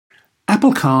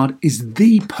Apple Card is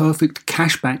the perfect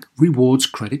cashback rewards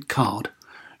credit card.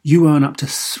 You earn up to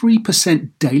 3%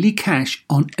 daily cash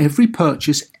on every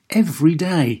purchase every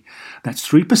day. That's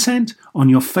 3% on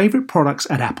your favorite products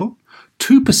at Apple,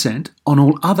 2% on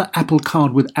all other Apple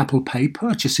Card with Apple Pay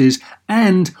purchases,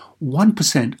 and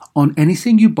 1% on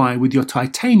anything you buy with your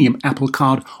titanium Apple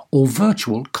Card or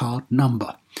virtual card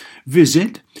number.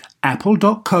 Visit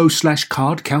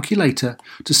apple.co/card calculator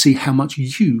to see how much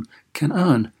you can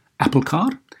earn. Apple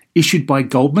Card, issued by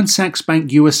Goldman Sachs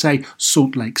Bank USA,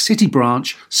 Salt Lake City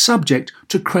branch, subject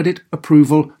to credit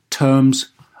approval. Terms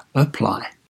apply.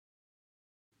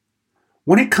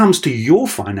 When it comes to your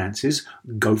finances,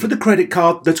 go for the credit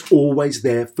card that's always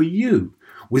there for you.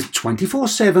 With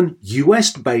 24/7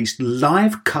 US-based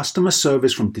live customer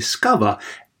service from Discover,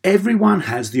 everyone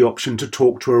has the option to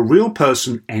talk to a real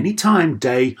person anytime,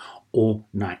 day or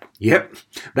night. Yep,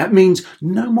 that means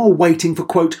no more waiting for,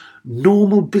 quote,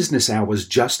 normal business hours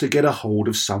just to get a hold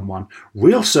of someone.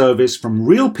 Real service from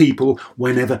real people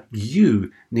whenever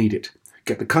you need it.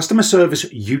 Get the customer service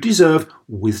you deserve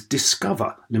with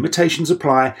Discover. Limitations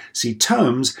apply. See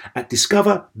terms at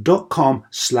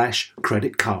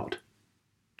discover.com/credit card.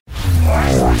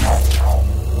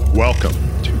 Welcome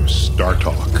to Star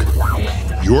Talk,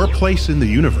 your place in the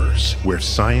universe where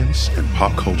science and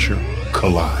pop culture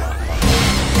collide.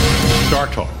 Star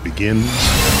Talk begins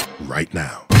right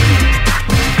now.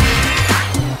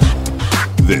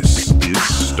 This is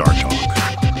Star Talk.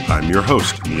 I'm your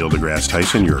host, Neil deGrasse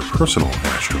Tyson, your personal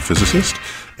astrophysicist,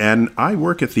 and I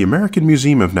work at the American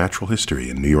Museum of Natural History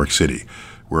in New York City,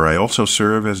 where I also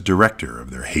serve as director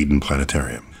of their Hayden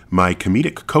Planetarium. My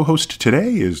comedic co-host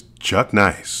today is Chuck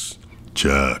Nice.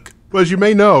 Chuck. Well, as you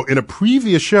may know, in a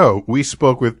previous show, we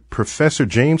spoke with Professor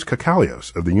James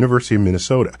Kakalios of the University of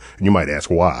Minnesota. And you might ask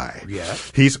why. Yeah.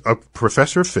 He's a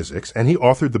professor of physics, and he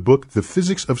authored the book, The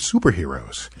Physics of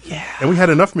Superheroes. Yeah. And we had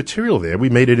enough material there. We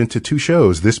made it into 2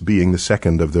 shows, this being the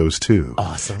second of those 2.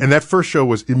 Awesome. And that first show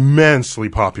was immensely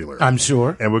popular. I'm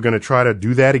sure. And we're going to try to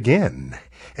do that again.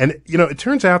 And, you know, it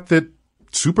turns out that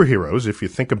superheroes, if you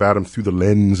think about them through the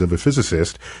lens of a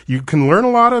physicist, you can learn a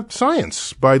lot of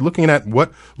science by looking at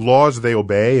what laws they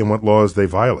obey and what laws they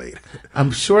violate.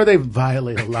 I'm sure they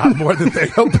violate a lot more than they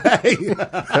obey.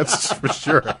 That's for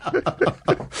sure.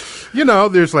 You know,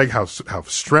 there's like how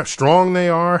strong they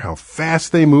are, how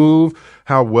fast they move,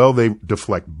 how well they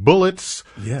deflect bullets.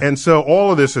 Yeah. And so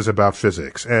all of this is about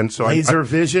physics. And so Laser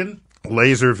vision.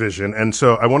 And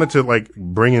so I wanted to like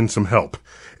bring in some help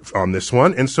on this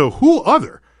one. And so who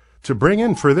other to bring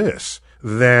in for this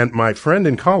than my friend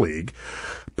and colleague,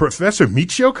 Professor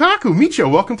Michio Kaku. Michio,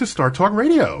 welcome to Star Talk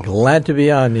Radio. Glad to be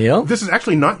on, Neil. This is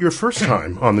actually not your first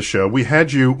time on the show. We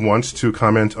had you once to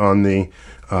comment on the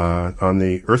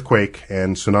earthquake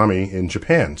and tsunami in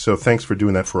Japan. So thanks for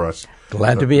doing that for us.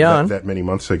 Glad to be on. That many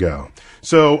months ago.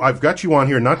 So I've got you on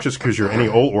here not just because you're any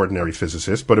old ordinary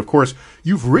physicist, but of course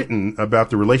you've written about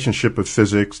the relationship of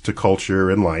physics to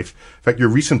culture and life. In fact, your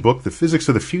recent book, The Physics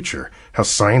of the Future, How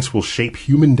Science Will Shape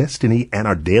Human Destiny and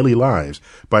Our Daily Lives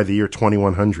by the Year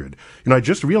 2100. You know, I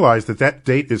just realized that that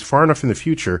date is far enough in the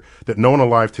future that no one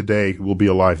alive today will be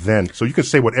alive then. So you can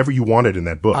say whatever you wanted in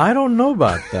that book. I don't know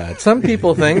about that. Some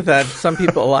people think that some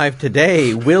people alive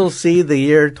today will see the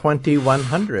year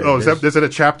 2100. Oh, is that a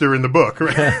chapter in the book?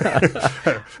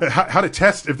 How to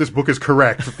test if this book is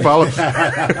correct. Follow.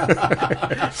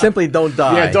 Simply don't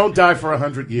die. Yeah, don't die for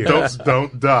 100 years.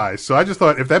 Don't die. So I just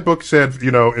thought if that book said, you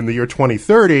know, in the year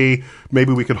 2030,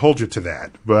 maybe we could hold you to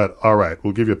that. But all right,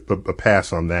 we'll give you a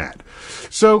pass on that.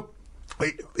 So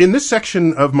in this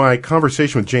section of my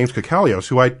conversation with James Kakalios,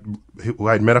 who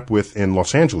I'd met up with in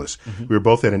Los Angeles, we were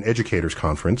both at an educators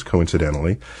conference,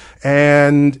 coincidentally,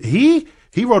 and he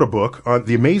wrote a book on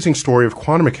the amazing story of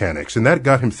quantum mechanics, and that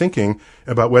got him thinking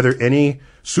about whether any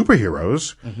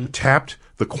superheroes tapped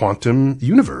the quantum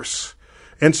universe.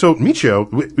 And so,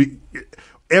 Michio,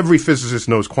 every physicist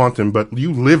knows quantum, but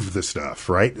you live the stuff,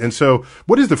 right? And so,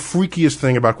 what is the freakiest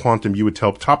thing about quantum you would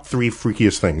tell, top 3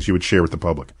 freakiest things you would share with the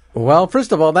public? Well,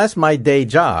 first of all, that's my day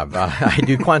job. I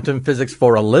do quantum physics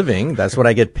for a living. That's what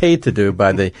I get paid to do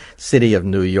by the city of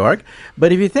New York.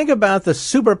 But if you think about the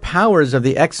superpowers of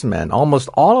the X-Men, almost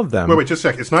all of them... Wait, just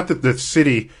a sec. It's not that the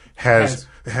city has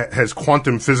has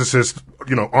quantum physicists,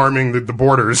 arming the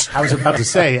borders. I was about to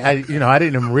say, I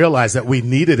didn't even realize that we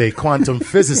needed a quantum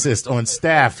physicist on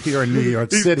staff here in New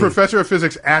York He's City. professor of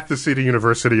physics at the City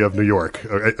University of New York,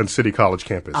 on City College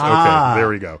campus. Okay, there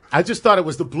we go. I just thought it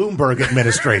was the Bloomberg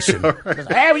administration.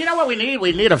 Hey, you know what we need?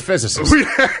 We need a physicist.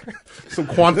 Some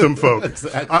quantum folk.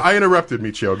 I interrupted,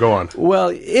 Michio. Go on. Well,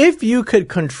 if you could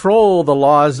control the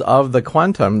laws of the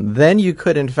quantum, then you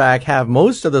could, in fact, have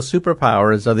most of the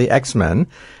superpowers of the X-Men,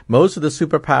 most of the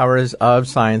superpowers of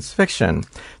science fiction.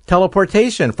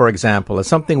 Teleportation, for example, is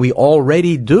something we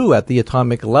already do at the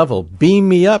atomic level. Beam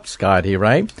me up, Scotty,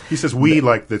 right? He says we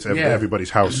like this at everybody's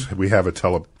house. We have a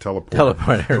teleporter.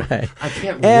 Teleporter, right. I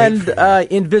can't And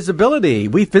wait. invisibility.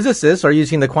 We physicists are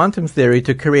using the quantum theory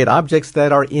to create objects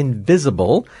that are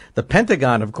invisible. The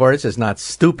Pentagon, of course, is not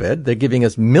stupid. They're giving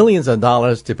us millions of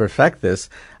dollars to perfect this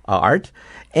art.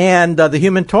 And the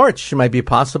Human Torch might be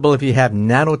possible if you have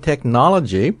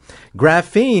nanotechnology.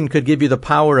 Graphene could give you the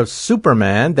power of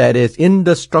Superman, that is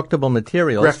indestructible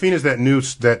materials. Graphene is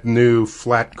that new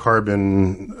flat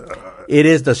carbon. It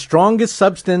is the strongest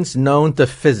substance known to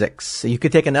physics. You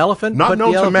could take an elephant. Not put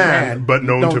known the to elephant- man, but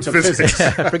known to physics.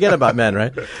 Forget about men,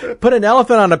 right? Put an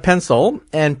elephant on a pencil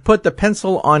and put the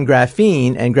pencil on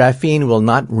graphene, and graphene will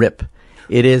not rip.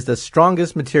 It is the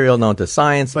strongest material known to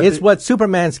science. It's what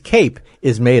Superman's cape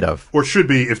is made of. Or should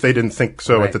be if they didn't think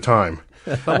so at the time.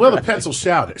 But will the pencil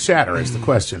shatter is the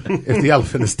question, if the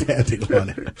elephant is standing on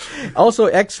it. Also,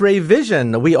 X-ray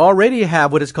vision. We already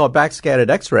have what is called backscattered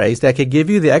X-rays that could give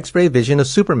you the X-ray vision of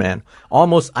Superman,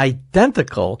 almost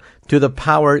identical to the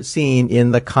power seen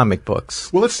in the comic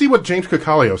books. Well, let's see what James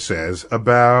Cacalio says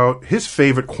about his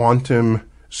favorite quantum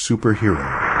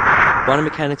superhero. Quantum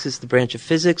mechanics is the branch of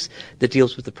physics that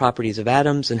deals with the properties of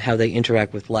atoms and how they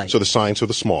interact with light. So the science of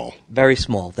the small. Very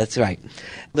small, that's right.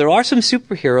 There are some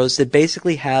superheroes that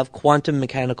basically have quantum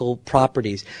mechanical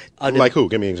properties. Like who?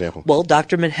 Give me an example. Well,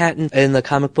 Dr. Manhattan in the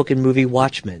comic book and movie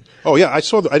Watchmen. Oh, yeah, I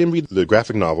didn't read the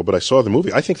graphic novel, but I saw the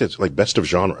movie. I think that's like best of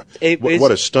genre.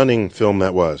 What a stunning film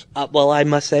that was. Well, I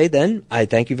must say then, I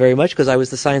thank you very much because I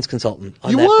was the science consultant on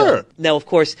You that were? film. Now, of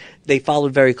course, they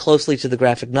followed very closely to the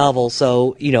graphic novel,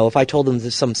 so, if I told them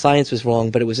that some science was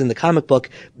wrong, but it was in the comic book,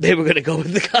 they were going to go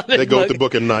with the comic book. They go with the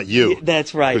book and not you.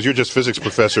 That's right. Because you're just physics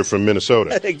professor from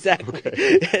Minnesota. Exactly.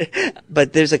 Okay.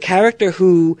 But there's a character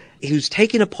who's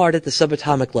taken apart at the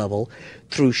subatomic level,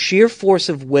 through sheer force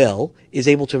of will, is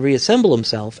able to reassemble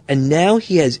himself, and now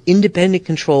he has independent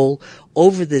control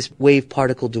over this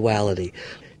wave-particle duality.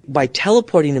 By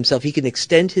teleporting himself, he can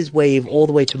extend his wave all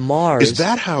the way to Mars. Is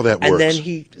that how that works? And then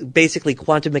he basically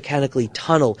quantum mechanically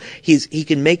tunnel. He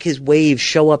can make his wave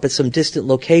show up at some distant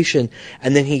location,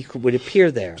 and then he would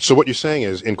appear there. So what you're saying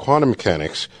is, in quantum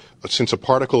mechanics, since a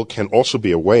particle can also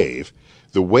be a wave,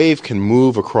 the wave can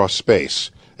move across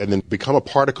space and then become a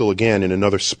particle again in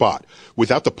another spot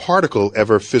without the particle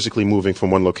ever physically moving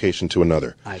from one location to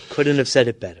another. I couldn't have said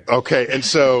it better. Okay, and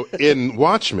so in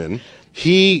Watchmen,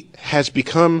 he has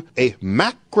become a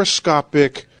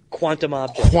macroscopic quantum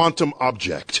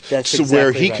object. That's so exactly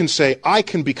where he right. can say, I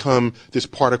can become this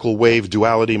particle wave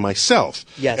duality myself.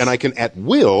 Yes. And I can at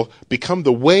will become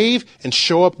the wave and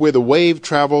show up where the wave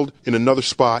traveled in another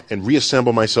spot and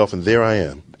reassemble myself, and there I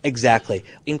am. Exactly.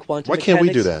 In quantum Why can't we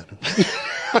do that?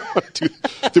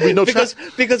 Did we know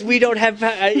because we don't have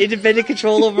independent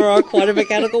control over our quantum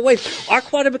mechanical waves. Our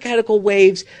quantum mechanical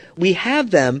waves, we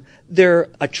have them. They're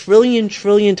a trillion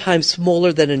times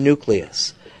smaller than a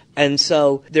nucleus. And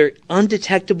so they're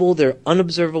undetectable, they're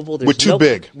unobservable. We're too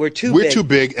big. We're too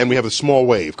big, and we have a small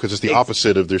wave because it's the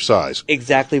opposite of their size.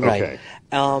 Exactly right. Okay.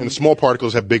 And the small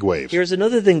particles have big waves. Here's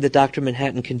another thing that Dr.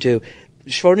 Manhattan can do.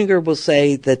 Schrödinger will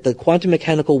say that the quantum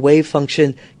mechanical wave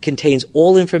function contains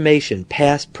all information,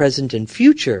 past, present, and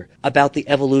future, about the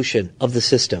evolution of the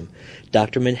system.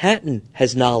 Dr. Manhattan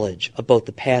has knowledge of both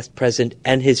the past, present,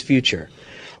 and his future.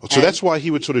 So that's why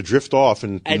he would sort of drift off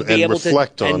and be able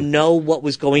reflect to, on... and know what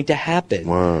was going to happen.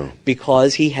 Wow.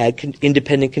 Because he had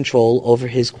independent control over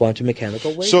his quantum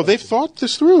mechanical wave. So they've thought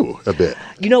this through a bit.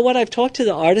 You know what? I've talked to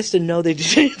the artist and no, they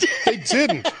didn't. They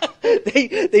didn't.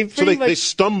 They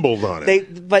stumbled on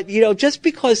it. But, just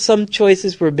because some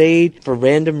choices were made for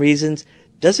random reasons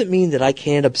doesn't mean that I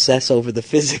can't obsess over the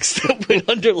physics that would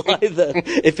underlie them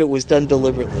if it was done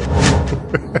deliberately.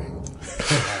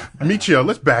 Michio,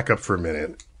 let's back up for a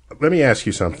minute. Let me ask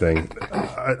you something.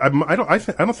 I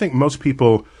don't think most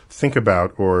people think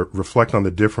about or reflect on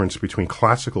the difference between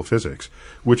classical physics,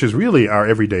 which is really our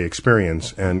everyday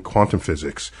experience, and quantum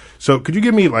physics. So could you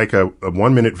give me like a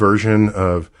 1-minute version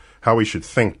of how we should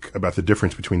think about the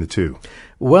difference between the two?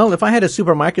 Well, if I had a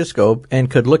super microscope and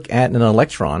could look at an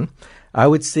electron, I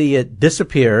would see it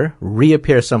disappear,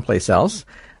 reappear someplace else.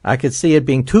 I could see it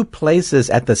being two places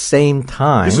at the same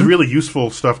time. This is really useful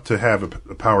stuff to have a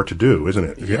power to do, isn't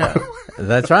it? Yeah.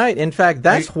 That's right. In fact,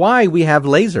 that's why we have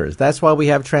lasers. That's why we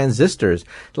have transistors.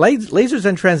 Lasers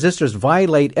and transistors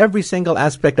violate every single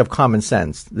aspect of common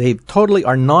sense. They totally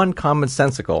are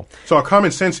non-commonsensical. So our common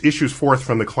sense issues forth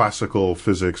from the classical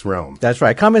physics realm. That's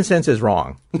right. Common sense is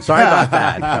wrong. Sorry about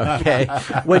that. Okay.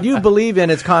 What you believe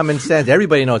in is common sense.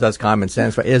 Everybody knows that's common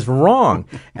sense, right? Is wrong.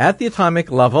 At the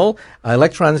atomic level,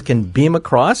 electrons can beam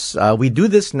across. We do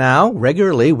this now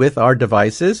regularly with our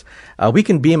devices. We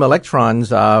can beam electrons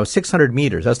 600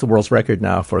 meters. That's the world's record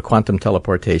now for quantum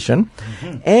teleportation.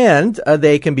 Mm-hmm. And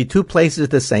they can be two places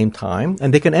at the same time,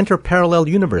 and they can enter parallel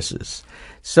universes.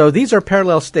 So these are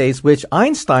parallel states which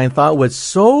Einstein thought was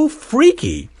so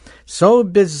freaky, so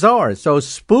bizarre, so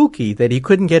spooky that he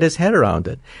couldn't get his head around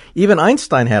it. Even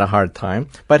Einstein had a hard time.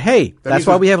 But hey, that's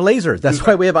why we have lasers. That's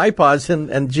why we have iPods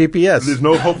and GPS. There's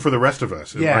no hope for the rest of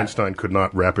us if Einstein could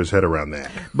not wrap his head around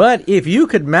that. But if you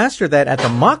could master that at the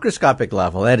macroscopic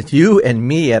level, at you and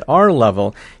me at our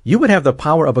level, you would have the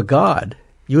power of a god.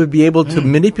 You would be able to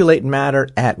manipulate matter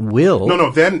at will.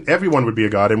 No, then everyone would be a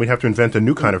god, and we'd have to invent a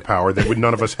new kind of power that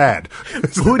none of us had.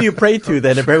 Who do you pray to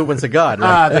then if everyone's a god?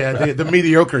 Right? The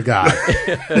mediocre guy.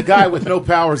 The guy with no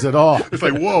powers at all. It's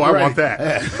like, whoa, I want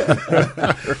that.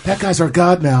 That guy's our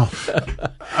god now.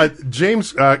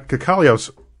 James Kakalios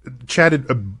chatted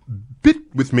a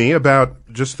bit with me about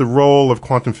just the role of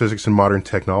quantum physics in modern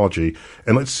technology,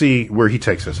 and let's see where he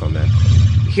takes us on that.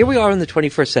 Here we are in the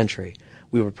 21st century.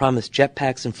 We were promised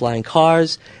jetpacks and flying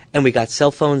cars, and we got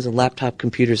cell phones and laptop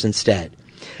computers instead.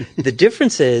 The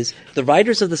difference is the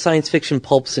writers of the science fiction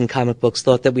pulps and comic books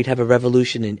thought that we'd have a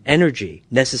revolution in energy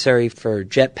necessary for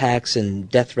jetpacks and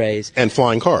death rays. And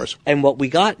flying cars. And what we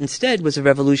got instead was a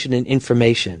revolution in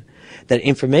information. That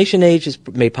information age is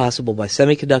made possible by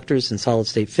semiconductors and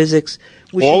solid-state physics.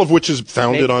 All of which is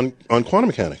founded on quantum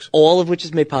mechanics. All of which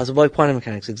is made possible by quantum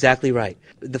mechanics. Exactly right.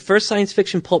 The first science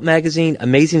fiction pulp magazine,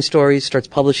 Amazing Stories, starts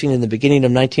publishing in the beginning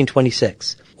of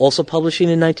 1926. Also publishing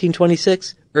in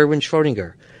 1926, Erwin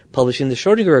Schrödinger, publishing the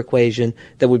Schrödinger equation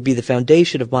that would be the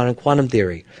foundation of modern quantum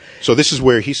theory. So this is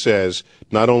where he says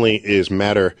not only is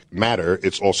matter,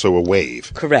 it's also a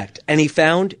wave. Correct. And he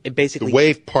found basically the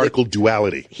wave-particle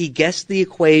duality. He guessed the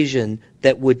equation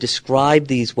that would describe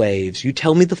these waves. You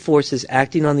tell me the forces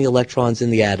acting on the electrons in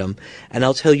the atom, and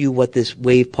I'll tell you what this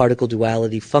wave-particle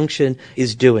duality function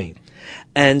is doing.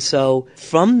 And so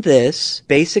from this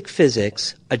basic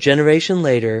physics, a generation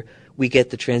later, we get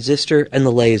the transistor and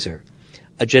the laser.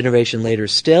 A generation later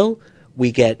still,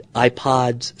 we get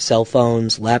iPods, cell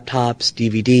phones, laptops,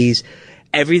 DVDs,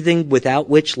 everything without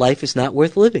which life is not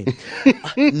worth living.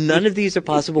 None of these are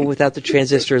possible without the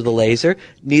transistor or the laser,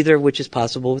 neither of which is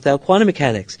possible without quantum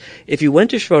mechanics. If you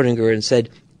went to Schrödinger and said,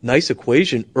 "Nice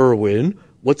equation, Erwin,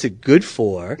 what's it good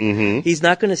for?" Mm-hmm. He's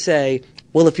not going to say,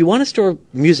 well, if you want to store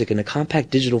music in a compact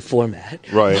digital format.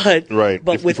 Right.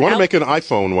 But if you want to make an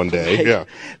iPhone one day, right, yeah.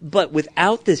 But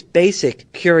without this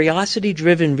basic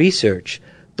curiosity-driven research,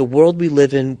 the world we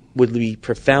live in would be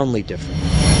profoundly different.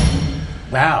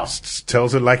 Wow.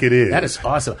 Tells it like it is. That is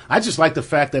awesome. I just like the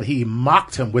fact that he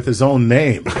mocked him with his own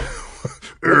name.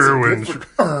 Erwin.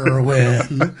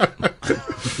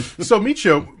 So,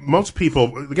 Michio, most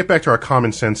people, get back to our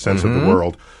common sense of the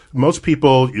world. Most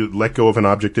people, you let go of an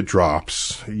object, it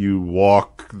drops. You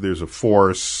walk, there's a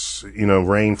force,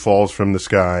 rain falls from the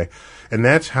sky. And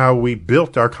that's how we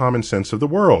built our common sense of the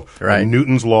world. Right.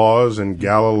 Newton's laws and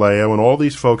Galileo and all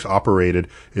these folks operated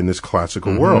in this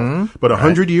classical world. But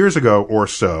 100 years ago or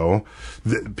so,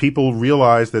 people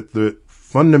realized that the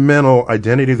fundamental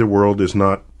identity of the world is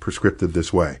not prescripted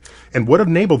this way. And what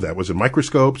enabled that? Was it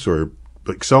microscopes or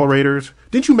accelerators?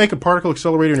 Didn't you make a particle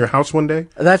accelerator in your house one day?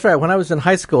 That's right. When I was in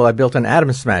high school, I built an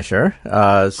atom smasher,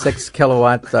 6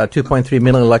 kilowatt, 2.3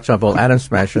 million electron volt atom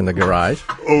smasher in the garage.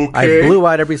 Okay. I blew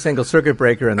out every single circuit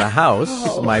breaker in the house.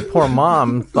 My poor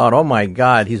mom thought, oh my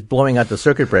God, he's blowing out the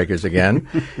circuit breakers again.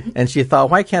 And she thought,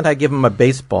 why can't I give him a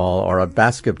baseball or a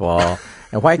basketball?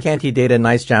 And why can't he date a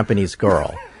nice Japanese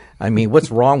girl? I mean, what's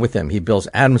wrong with him? He builds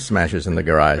atom smashers in the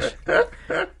garage.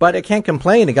 But I can't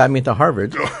complain. It got me into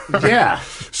Harvard. Yeah.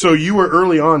 So you were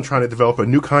early on trying to develop a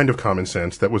new kind of common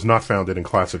sense that was not founded in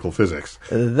classical physics.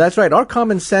 That's right. Our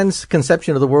common sense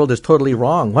conception of the world is totally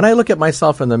wrong. When I look at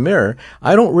myself in the mirror,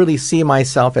 I don't really see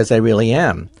myself as I really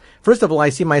am. First of all, I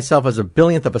see myself as a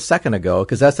billionth of a second ago,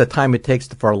 because that's the time it takes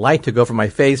for light to go from my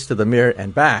face to the mirror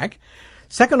and back.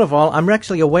 Second of all, I'm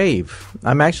actually a wave.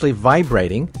 I'm actually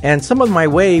vibrating, and some of my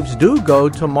waves do go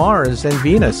to Mars and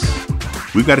Venus.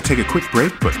 We've got to take a quick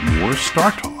break, but more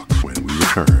Star Talk when we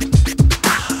return.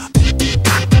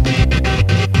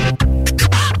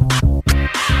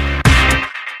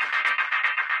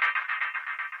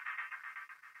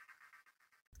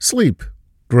 Sleep,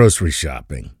 grocery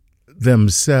shopping,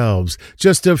 themselves.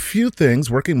 Just a few things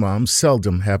working moms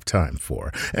seldom have time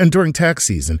for. And during tax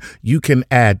season, you can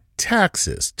add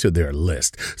taxes to their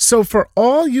list. So for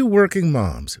all you working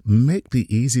moms, make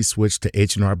the easy switch to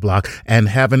H&R Block and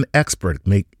have an expert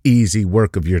make easy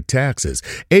work of your taxes.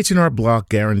 H&R Block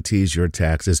guarantees your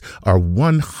taxes are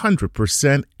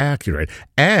 100% accurate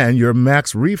and your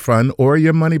max refund or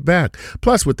your money back.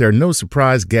 Plus, with their no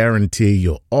surprise guarantee,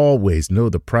 you'll always know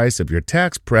the price of your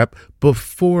tax prep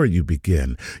before you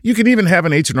begin. You can even have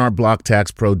an H&R Block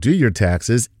tax pro do your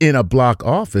taxes in a Block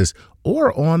office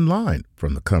or online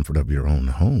from the comfort of your own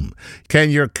home. Can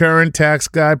your current tax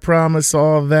guy promise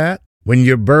all that? When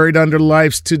you're buried under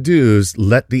life's to-dos,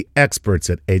 let the experts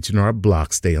at H&R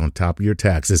Block stay on top of your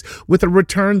taxes with a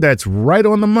return that's right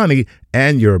on the money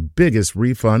and your biggest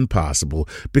refund possible.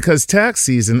 Because tax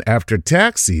season after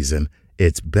tax season,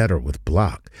 it's better with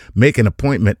Block. Make an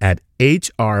appointment at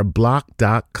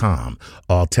hrblock.com.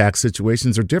 All tax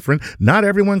situations are different. Not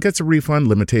everyone gets a refund.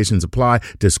 Limitations apply.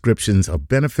 Descriptions of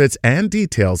benefits and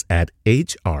details at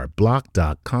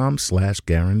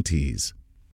hrblock.com/guarantees.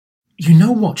 You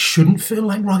know what shouldn't feel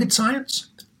like rocket science?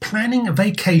 Planning a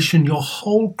vacation your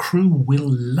whole crew will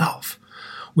love.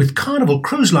 With Carnival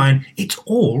Cruise Line, it's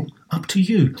all up to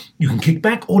you. You can kick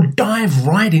back or dive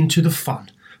right into the fun.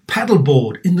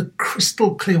 Paddleboard in the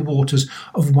crystal clear waters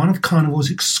of one of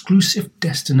Carnival's exclusive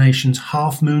destinations,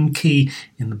 Half Moon Cay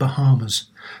in the Bahamas.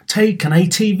 Take an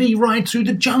ATV ride through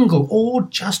the jungle or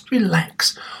just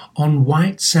relax on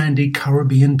white sandy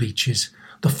Caribbean beaches.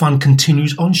 The fun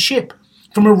continues on ship,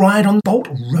 from a ride on Bolt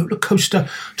roller coaster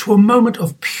to a moment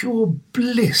of pure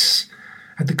bliss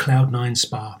at the Cloud9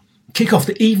 Spa. Kick off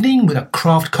the evening with a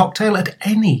craft cocktail at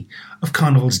any of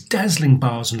Carnival's dazzling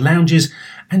bars and lounges,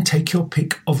 and take your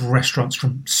pick of restaurants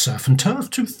from surf and turf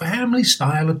to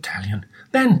family-style Italian.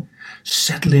 Then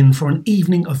settle in for an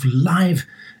evening of live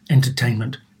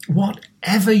entertainment.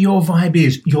 Whatever your vibe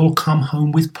is, you'll come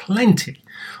home with plenty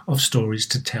of stories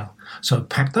to tell. So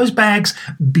pack those bags,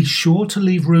 be sure to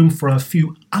leave room for a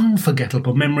few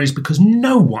unforgettable memories, because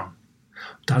no one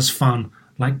does fun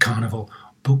like Carnival.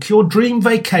 Book your dream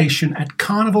vacation at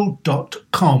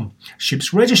carnival.com.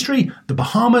 Ships registry, the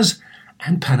Bahamas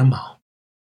and Panama.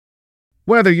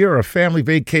 Whether you're a family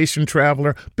vacation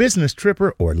traveler, business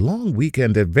tripper, or long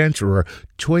weekend adventurer,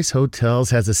 Choice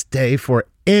Hotels has a stay for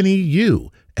any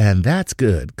you. And that's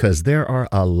good, because there are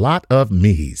a lot of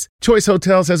me's. Choice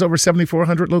Hotels has over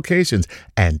 7,400 locations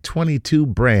and 22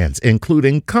 brands,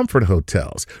 including Comfort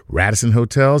Hotels, Radisson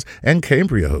Hotels, and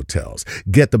Cambria Hotels.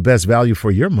 Get the best value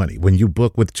for your money when you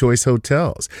book with Choice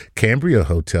Hotels. Cambria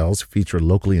Hotels feature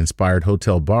locally inspired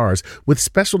hotel bars with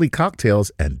specialty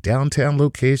cocktails and downtown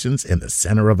locations in the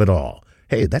center of it all.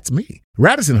 Hey, that's me.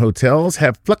 Radisson Hotels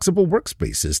have flexible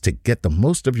workspaces to get the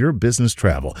most of your business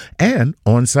travel and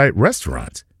on-site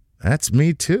restaurants. That's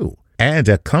me too. And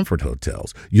at Comfort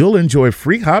Hotels, you'll enjoy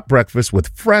free hot breakfast with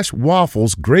fresh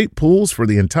waffles, great pools for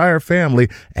the entire family,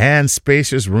 and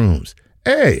spacious rooms.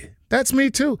 Hey, that's me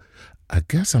too. I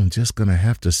guess I'm just going to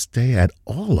have to stay at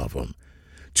all of them.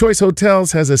 Choice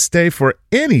Hotels has a stay for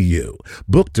any you.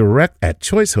 Book direct at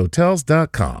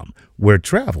choicehotels.com, where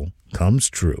travel comes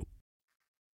true.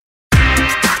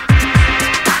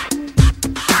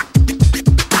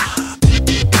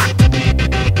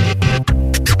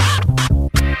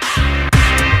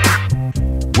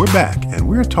 We're back, and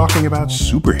we're talking about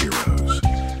superheroes.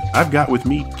 I've got with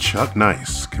me Chuck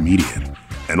Nice, comedian,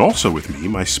 and also with me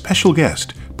my special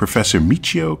guest, Professor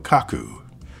Michio Kaku.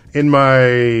 In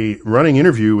my running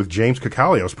interview with James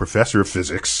Kakalios, professor of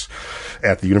physics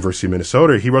at the University of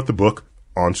Minnesota, he wrote the book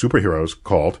on superheroes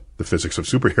called The Physics of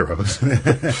Superheroes.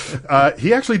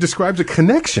 He actually describes a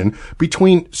connection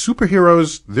between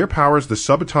superheroes, their powers, the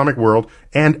subatomic world,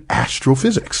 and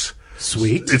astrophysics.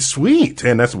 Sweet. It's sweet,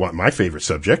 and that's my favorite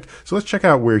subject. So let's check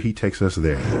out where he takes us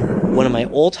there. One of my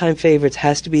all-time favorites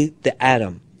has to be the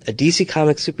Atom, a DC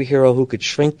Comics superhero who could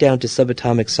shrink down to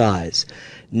subatomic size.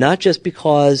 Not just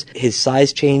because his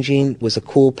size changing was a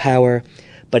cool power,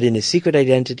 but in his secret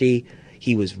identity,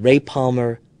 he was Ray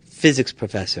Palmer, physics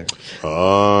professor.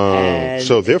 Oh,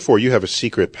 so therefore you have a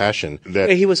secret passion that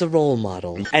he was a role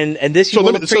model, and this you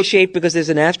will appreciate because there's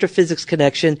an astrophysics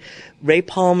connection. Ray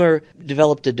Palmer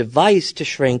developed a device to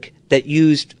shrink that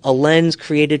used a lens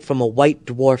created from a white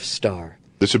dwarf star.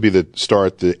 This would be the star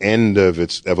at the end of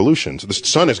its evolution. So the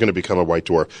sun is going to become a white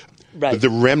dwarf. Right. The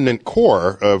remnant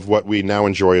core of what we now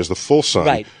enjoy as the full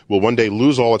sun will one day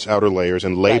lose all its outer layers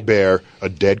and lay bare a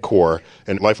dead core,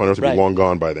 and life on Earth will be long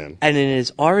gone by then. And in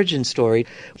his origin story,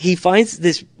 he finds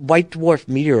this white dwarf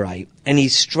meteorite and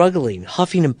he's struggling,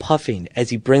 huffing and puffing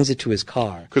as he brings it to his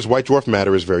car. Because white dwarf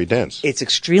matter is very dense. It's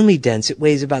extremely dense. It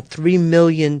weighs about 3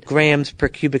 million grams per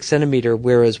cubic centimeter,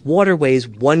 whereas water weighs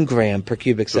 1 gram per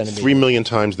cubic centimeter. 3 million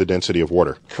times the density of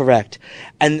water. Correct.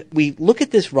 And we look at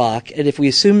this rock, and if we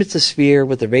assume it's a sphere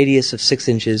with a radius of 6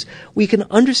 inches, we can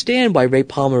understand why Ray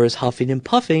Palmer is huffing and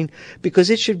puffing, because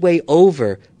it should weigh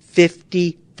over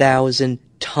 50,000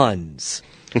 tons.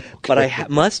 Okay. But I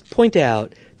must point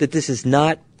out that this is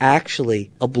not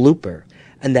actually a blooper,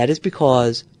 and that is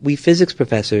because we physics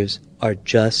professors are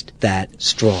just that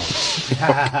strong.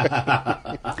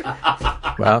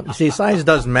 Well, you see, size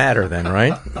does matter then,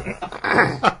 right?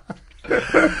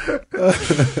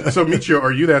 So, Michio,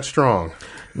 are you that strong?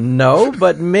 No,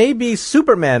 but maybe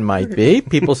Superman might be.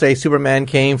 People say Superman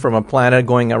came from a planet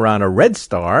going around a red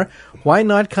star. Why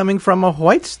not coming from a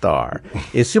white star?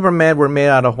 If Superman were made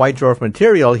out of white dwarf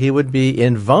material, he would be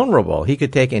invulnerable. He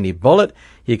could take any bullet.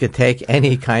 He could take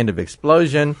any kind of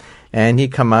explosion, and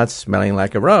he'd come out smelling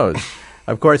like a rose.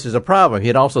 Of course, there's a problem.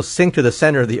 He'd also sink to the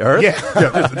center of the earth.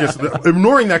 Yeah, just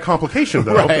ignoring that complication,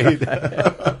 though. Right.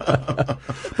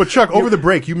 But, Chuck, over the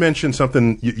break, you mentioned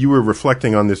something. You were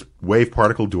reflecting on this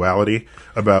wave-particle duality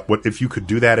about what if you could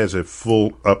do that as a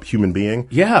full-up human being.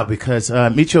 Yeah, because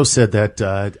Michio said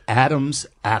that atoms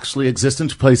actually exist in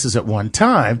places at one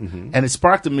time, and it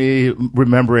sparked in me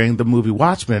remembering the movie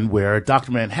Watchmen, where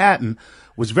Dr. Manhattan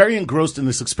was very engrossed in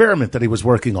this experiment that he was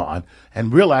working on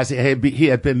and realized he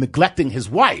had been neglecting his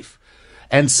wife.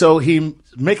 And so he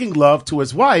making love to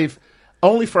his wife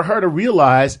only for her to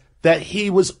realize that he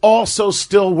was also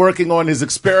still working on his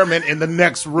experiment in the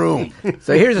next room.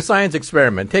 So here's a science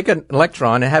experiment. Take an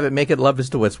electron and have it make it love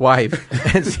to its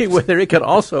wife and see whether it could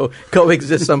also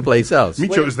coexist someplace else.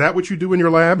 Michio, is that what you do in your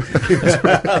lab?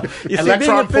 You see, being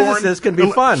a physicist can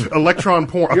be fun. Electron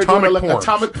porn,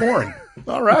 Atomic porn.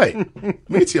 All right.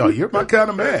 Michio, you're my kind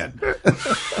of man.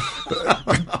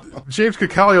 James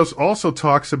Kakalios also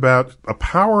talks about a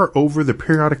power over the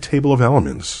periodic table of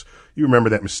elements. You remember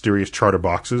that mysterious chart of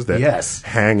boxes that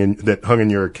hung in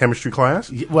your chemistry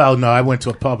class? Well, no, I went to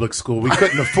a public school. We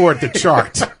couldn't afford the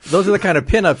chart. Those are the kind of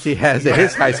pinups he has at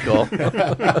his high school.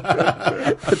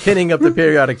 The pinning up the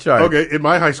periodic chart. Okay, in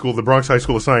my high school, the Bronx High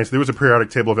School of Science, there was a periodic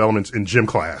table of elements in gym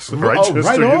class. Right? Oh,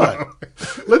 right on. You know.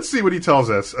 Let's see what he tells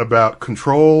us about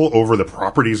control over the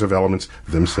properties of elements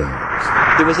themselves.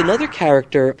 There was another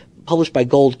character published by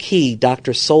Gold Key,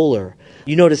 Dr. Solar.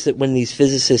 You notice that when these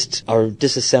physicists are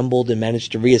disassembled and manage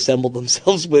to reassemble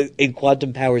themselves in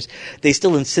quantum powers, they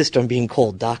still insist on being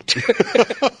called doctor.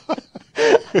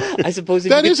 I suppose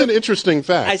that is an interesting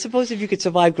fact. I suppose if you could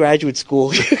survive graduate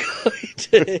school, you're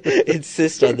going to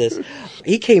insist on this.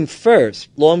 He came first,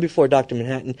 long before Dr.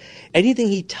 Manhattan. Anything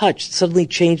he touched suddenly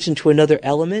changed into another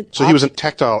element. So he was a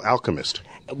tactile alchemist.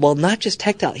 Well, not just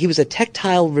tactile. He was a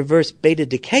tactile reverse beta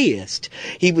decayist.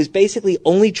 He was basically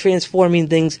only transforming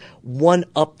things one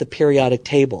up the periodic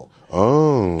table.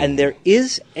 Oh. And there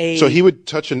is So he would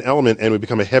touch an element and it would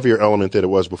become a heavier element than it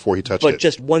was before he touched it. But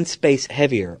just one space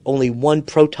heavier, only one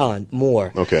proton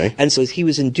more. Okay. And so he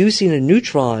was inducing a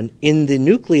neutron in the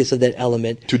nucleus of that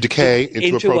element to decay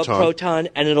into a proton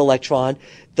and an electron,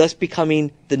 thus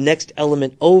becoming the next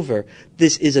element over.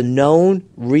 This is a known,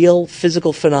 real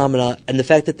physical phenomena, and the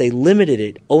fact that they limited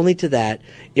it only to that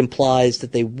implies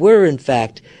that they were, in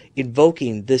fact,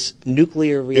 invoking this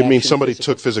nuclear reaction. It means somebody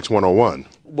took Physics 101.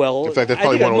 Well, in fact, that's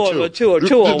probably 102. Or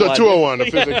 201. 201 of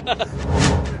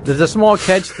physics. There's a small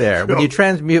catch there. When you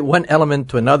transmute one element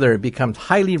to another, it becomes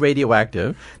highly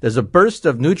radioactive. There's a burst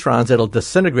of neutrons that'll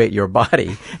disintegrate your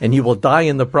body, and you will die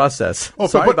in the process.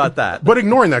 Sorry about that. But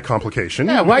ignoring that complication.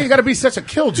 Yeah, why you got to be such a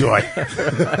killjoy?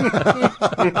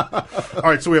 All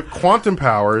right, so we have quantum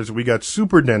powers. We got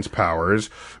super dense powers.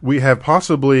 We have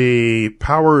possibly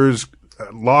powers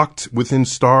locked within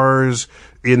stars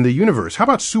in the universe. How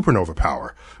about supernova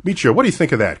power? Michio, what do you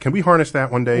think of that? Can we harness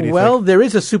that one day, do you think? There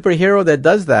is a superhero that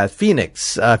does that,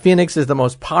 Phoenix. Phoenix is the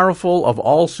most powerful of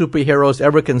all superheroes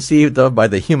ever conceived of by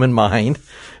the human mind.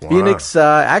 Wow. Phoenix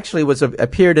actually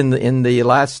appeared in the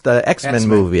last X-Men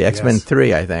movie, X-Men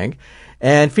 3, I think.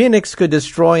 And Phoenix could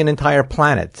destroy an entire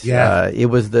planet. Yeah. It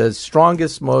was the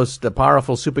strongest, most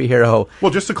powerful superhero. Well,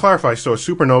 just to clarify, so a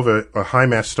supernova, a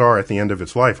high-mass star at the end of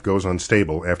its life goes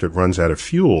unstable after it runs out of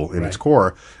fuel in its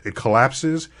core. It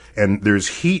collapses, and there's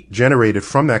heat generated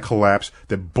from that collapse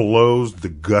that blows the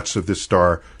guts of this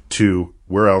star to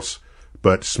where else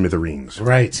but smithereens.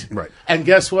 Right. And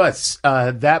guess what?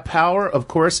 That power, of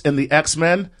course, in the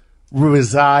X-Men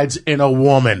resides in a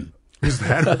woman. Is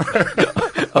that right?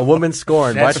 A woman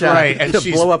scorned. That's Watch out. right. And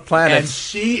To blow up And planets.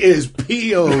 she is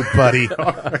PO'd, buddy.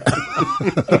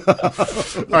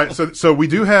 All right, so we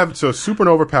do have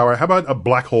supernova power. How about a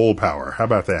black hole power? How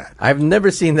about that? I've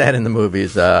never seen that in the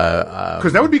movies.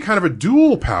 Because that would be kind of a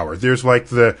dual power. There's like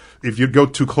if you go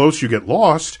too close, you get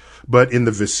lost. But in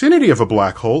the vicinity of a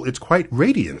black hole, it's quite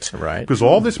radiant. Right. Because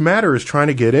all this matter is trying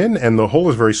to get in, and the hole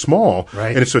is very small.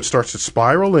 Right. And so it starts to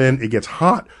spiral in. It gets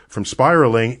hot from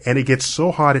spiraling, and it gets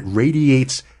so hot it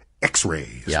radiates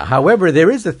X-rays. Yeah. However,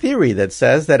 there is a theory that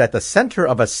says that at the center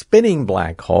of a spinning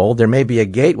black hole, there may be a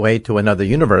gateway to another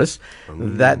universe.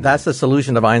 That's the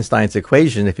solution of Einstein's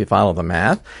equation, if you follow the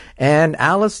math. And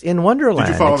Alice in Wonderland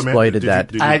Did you follow the math? exploited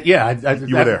Did you- that.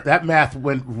 You were there. That math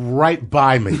went right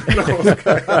by me. I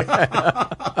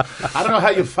don't know how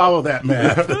you follow that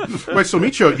math. Wait, so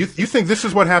Micho, you think this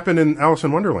is what happened in Alice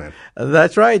in Wonderland?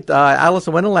 That's right. Alice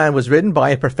in Wonderland was written by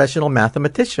a professional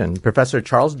mathematician, Professor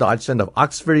Charles Dodgson of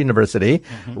Oxford University,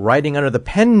 writing under the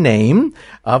pen name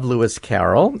of Lewis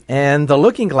Carroll. And the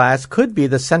looking glass could be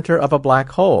the center of a black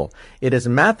hole. It is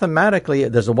mathematically,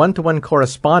 there's a one-to-one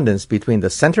correspondence between the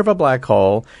center of a black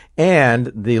hole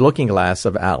and the looking glass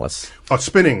of Alice. A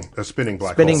spinning black hole.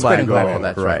 Spinning black hole,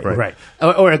 that's right. Right.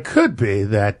 Or it could be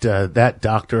that that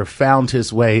doctor found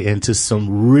his way into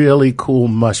some really cool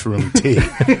mushroom tea.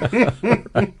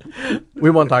 We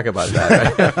won't talk about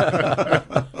that.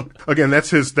 Right? Again, that's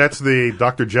the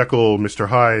Dr. Jekyll, Mr.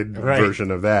 Hyde Right.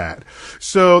 version of that.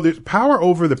 So there's power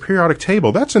over the periodic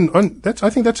table. I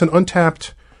think that's an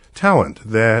untapped talent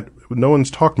that no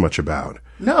one's talked much about.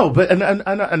 No, but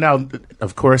and now,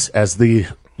 of course, as the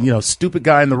stupid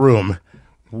guy in the room,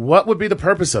 what would be the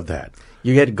purpose of that?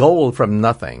 You get gold from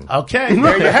nothing. Okay,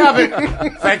 there you have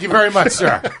it. Thank you very much,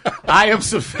 sir. I am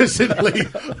sufficiently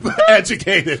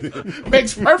educated.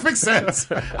 Makes perfect sense.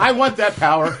 I want that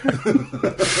power.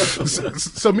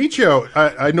 So Michio,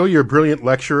 I know you're a brilliant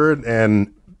lecturer,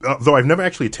 and though I've never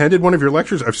actually attended one of your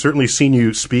lectures, I've certainly seen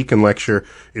you speak and lecture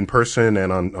in person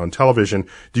and on television.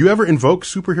 Do you ever invoke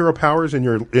superhero powers in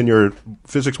your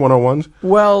Physics 101s?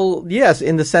 Well, yes,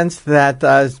 in the sense that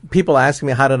people ask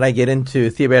me how did I get into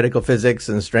theoretical physics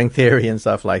and string theory and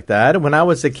stuff like that. When I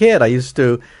was a kid, I used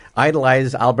to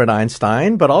idolize Albert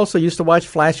Einstein, but also used to watch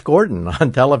Flash Gordon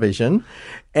on television.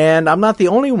 And I'm not the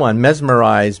only one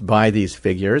mesmerized by these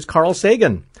figures. Carl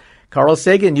Sagan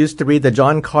used to read the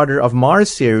John Carter of Mars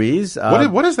series.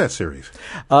 What is that series?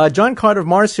 John Carter of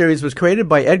Mars series was created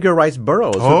by Edgar Rice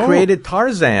Burroughs, who created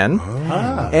Tarzan.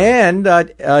 And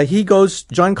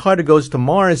John Carter goes to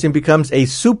Mars and becomes a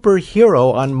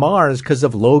superhero on Mars because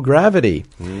of low gravity.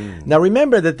 Now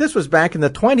remember that this was back in the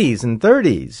 20s and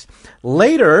 30s.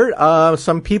 Later,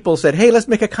 some people said, hey, let's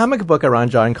make a comic book around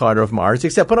John Carter of Mars,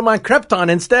 except put him on Krypton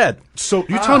instead. So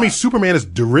you're telling me Superman is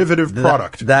derivative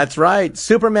product? That's right.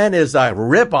 Superman is a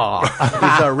ripoff.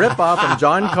 He's a ripoff of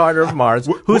John Carter of Mars,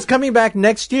 who's coming back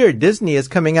next year. Disney is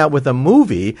coming out with a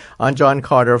movie on John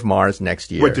Carter of Mars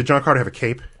next year. Wait, did John Carter have a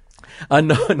cape?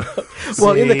 No.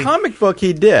 Well, in the comic book,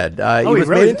 he did. He was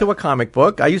made into a comic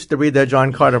book. I used to read the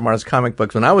John Carter of Mars comic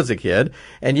books when I was a kid.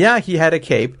 And yeah, he had a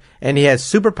cape and he has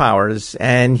superpowers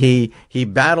and he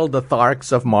battled the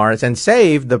Tharks of Mars and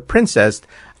saved the princess,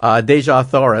 Deja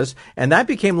Thoris, and that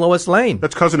became Lois Lane.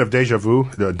 That's cousin of Deja Vu,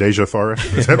 Deja Thoris.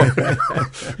 Is that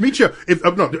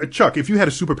Micha, Chuck, if you had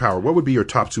a superpower, what would be your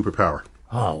top superpower?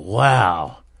 Oh,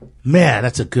 wow. Man,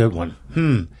 that's a good one.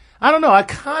 I don't know. I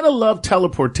kind of love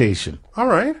teleportation. All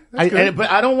right. That's good.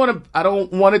 But I don't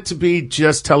want it to be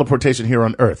just teleportation here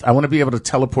on Earth. I want to be able to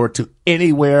teleport to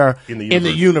anywhere in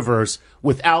the universe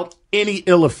without any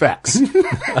ill effects. No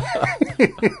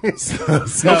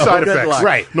side effects. luck.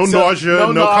 Right. No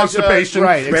nausea, no constipation.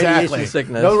 Right, exactly. Radiation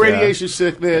sickness, No yeah. radiation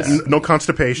sickness. No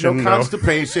constipation. No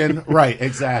constipation. Right,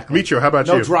 exactly. Micho, how about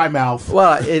no you? dry mouth.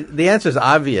 Well, the answer is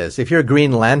obvious. If you're a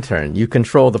Green Lantern, you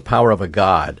control the power of a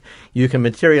god. You can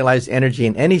materialize energy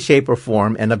in any shape or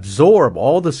form and absorb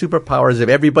all the superpowers of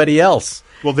everybody else.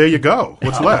 Well, there you go.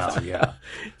 What's left? Yeah.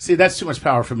 See, that's too much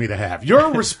power for me to have. You're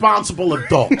a responsible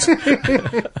adult.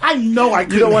 I know I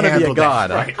couldn't don't wanna be a handle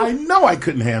god, that. huh? Right. I know I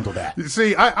couldn't handle that.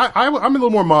 See, I'm a little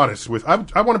more modest with. I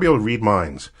want to be able to read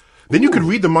minds. Then you could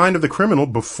read the mind of the criminal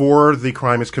before the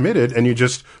crime is committed, and you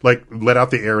just let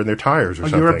out the air in their tires or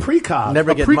something. You're a precog.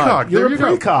 Never A get precog. mugged. You're There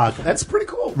a you go. precog. That's pretty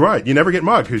cool. Right. You never get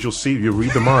mugged because you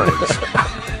read the minds.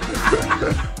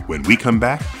 When we come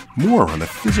back, more on the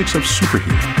physics of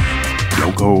superheroes.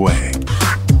 Don't go away.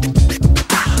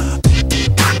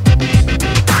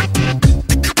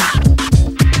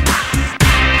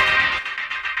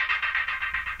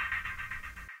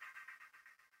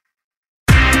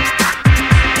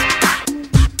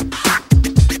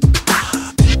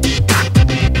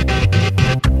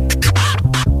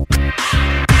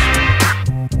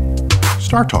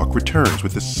 Star Talk returns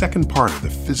with the second part of the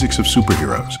Physics of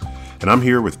Superheroes, and I'm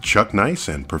here with Chuck Nice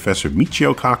and Professor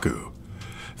Michio Kaku.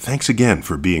 Thanks again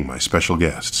for being my special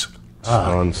guests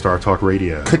on Star Talk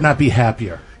Radio. Could not be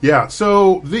happier. Yeah,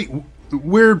 so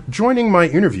we're joining my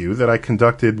interview that I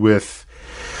conducted with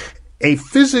a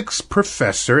physics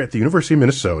professor at the University of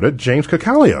Minnesota, James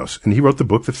Kakalios, and he wrote the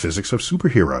book, The Physics of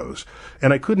Superheroes.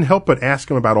 And I couldn't help but ask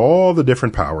him about all the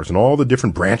different powers and all the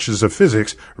different branches of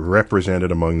physics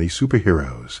represented among these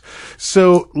superheroes.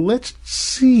 So let's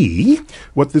see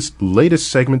what this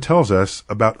latest segment tells us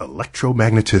about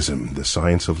electromagnetism, the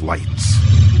science of lights.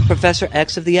 Professor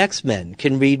X of the X-Men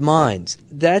can read minds.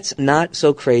 That's not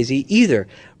so crazy either.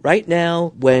 Right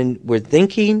now, when we're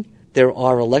thinking, there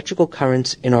are electrical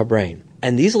currents in our brain.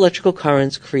 And these electrical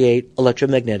currents create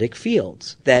electromagnetic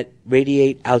fields that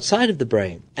radiate outside of the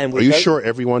brain. And are you sure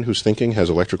everyone who's thinking has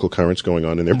electrical currents going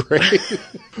on in their brain?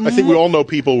 I think we all know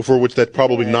people for which that's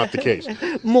probably not the case.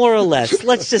 More or less.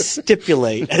 Let's just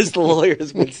stipulate, as the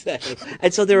lawyers would say.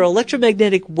 And so there are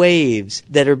electromagnetic waves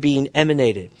that are being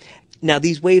emanated. Now,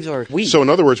 these waves are weak. So, in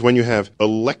other words, when you have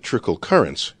electrical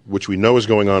currents, which we know is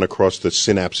going on across the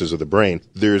synapses of the brain,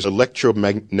 there's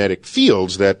electromagnetic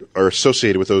fields that are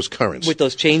associated with those currents. With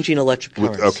those changing electric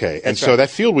currents. Okay. And so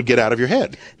that field would get out of your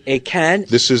head. It can.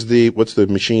 This is what's the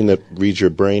machine that reads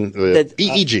your brain?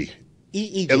 EEG.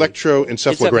 EEG.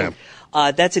 Electroencephalogram.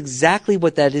 That's exactly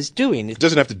what that is doing. It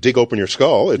doesn't have to dig open your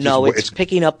skull. It's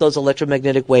picking up those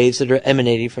electromagnetic waves that are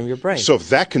emanating from your brain. So if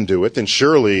that can do it, then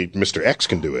surely Mr. X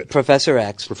can do it. Professor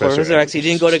X. Professor X. He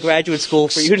didn't go to graduate school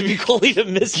for you to be calling him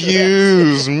Mr.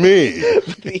 Excuse me.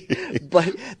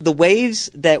 But the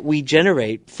waves that we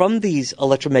generate from these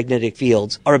electromagnetic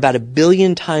fields are about 1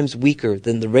 billion times weaker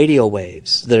than the radio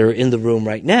waves that are in the room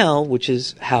right now, which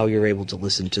is how you're able to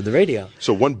listen to the radio.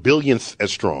 So 1 billionth as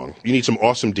strong. You need some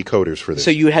awesome decoders for this.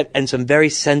 So you have, and some very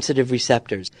sensitive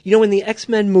receptors. You know, in the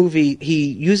X-Men movie, he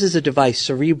uses a device,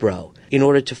 Cerebro, in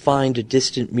order to find a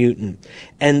distant mutant.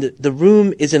 And the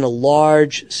room is in a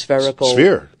large spherical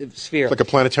sphere. It's like a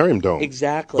planetarium dome.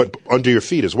 Exactly. But under your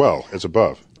feet as well as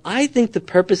above. I think the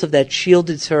purpose of that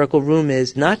shielded spherical room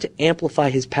is not to amplify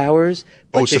his powers,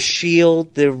 but to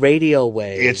shield the radio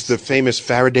waves. It's the famous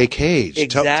Faraday cage.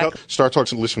 Exactly. Tell Star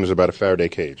Talk's listeners about a Faraday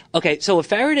cage. Okay, so a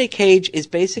Faraday cage is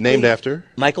basically... Named after?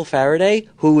 Michael Faraday,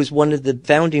 who was one of the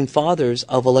founding fathers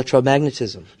of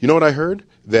electromagnetism. You know what I heard?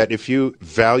 That if you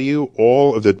value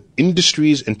all of the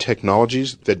industries and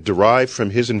technologies that derive from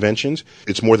his inventions,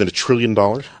 it's more than $1 trillion?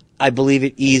 I believe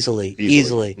it easily.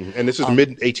 Mm-hmm. And this is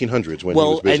mid-1800s when he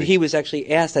was busy. And he was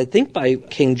actually asked, I think by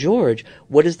King George,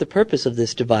 what is the purpose of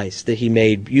this device that he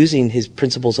made using his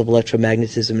principles of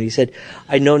electromagnetism? And he said,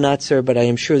 I know not, sir, but I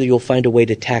am sure that you'll find a way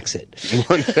to tax it.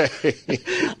 One day.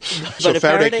 But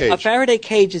a Faraday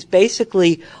cage is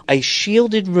basically a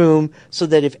shielded room so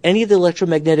that if any of the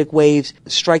electromagnetic waves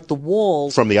strike the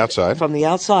walls from the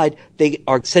outside, they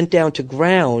are sent down to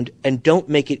ground and don't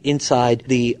make it inside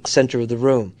the center of the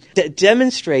room. To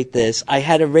demonstrate this, I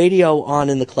had a radio on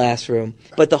in the classroom,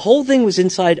 but the whole thing was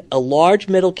inside a large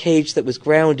metal cage that was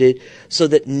grounded so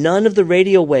that none of the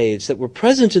radio waves that were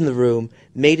present in the room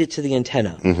made it to the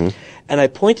antenna. Mm-hmm. And I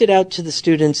pointed out to the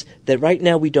students that right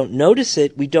now we don't notice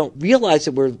it. We don't realize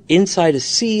that we're inside a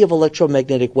sea of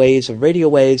electromagnetic waves, of radio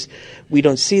waves. We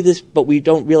don't see this, but we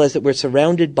don't realize that we're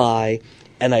surrounded by.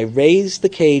 And I raised the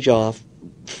cage off,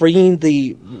 freeing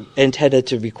the antenna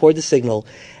to record the signal.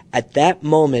 At that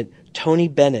moment, Tony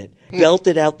Bennett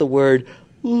belted out the word,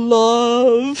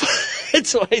 love. And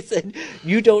so I said,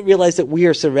 you don't realize that we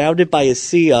are surrounded by a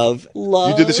sea of love.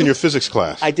 You did this in your physics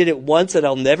class. I did it once and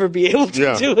I'll never be able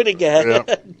to do it again.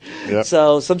 Yeah.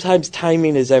 So sometimes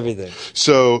timing is everything.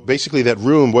 So basically that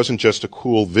room wasn't just a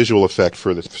cool visual effect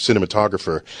for the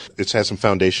cinematographer. It has some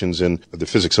foundations in the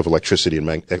physics of electricity and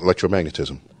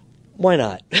electromagnetism. Why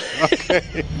not?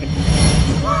 Okay.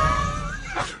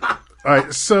 All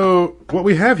right, so what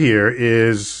we have here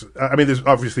is, there's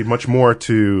obviously much more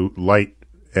to light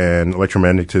and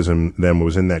electromagnetism than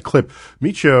was in that clip.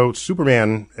 Michio,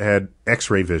 Superman had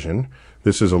X-ray vision.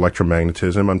 This is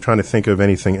electromagnetism. I'm trying to think of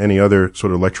any other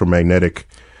sort of electromagnetic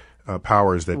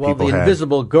powers that people have. Well, the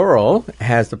Invisible Girl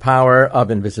has the power of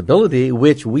invisibility,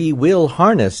 which we will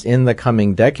harness in the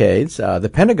coming decades. The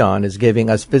Pentagon is giving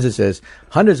us physicists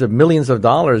hundreds of millions of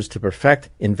dollars to perfect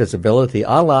invisibility,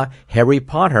 a la Harry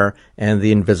Potter and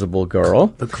the Invisible Girl.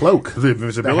 The cloak. The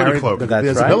invisibility cloak. That's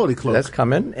invisibility right. cloak. That's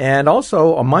coming. And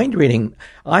also a mind reading.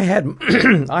 I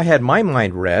had my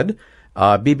mind read.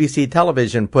 BBC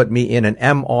television put me in an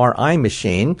MRI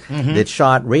machine that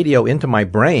shot radio into my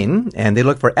brain, and they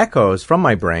looked for echoes from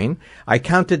my brain. I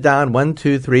counted down 1,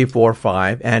 2, 3, 4,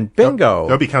 5, and bingo.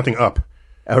 They'll be counting up.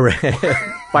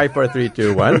 5, 4, 3,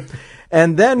 2, 1.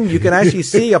 And then you can actually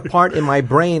see a part in my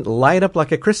brain light up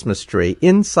like a Christmas tree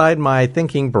inside my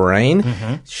thinking brain,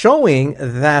 showing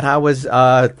that I was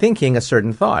thinking a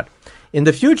certain thought. In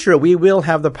the future, we will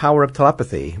have the power of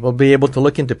telepathy. We'll be able to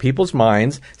look into people's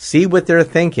minds, see what they're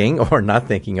thinking or not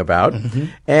thinking about,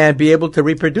 and be able to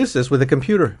reproduce this with a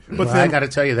computer. But I got to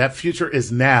tell you, that future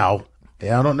is now.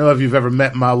 Yeah, I don't know if you've ever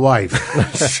met my wife.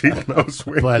 She knows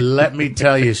where. But let me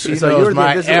tell you, she So knows you're the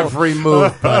my invisible- every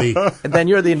move, buddy. And then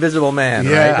you're the invisible man,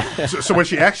 Yeah. right? So when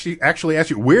she actually asks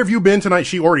you, where have you been tonight?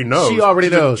 She already knows. She already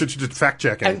knows. She's just fact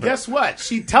checking. And guess what?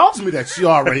 She tells me that she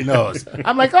already knows.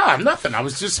 I'm like, oh, nothing. I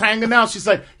was just hanging out. She's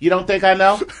like, you don't think I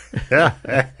know?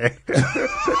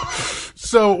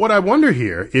 So what I wonder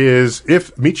here is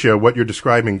if, Mitya, what you're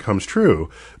describing comes true,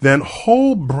 then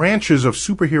whole branches of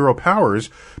superhero powers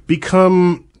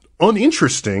become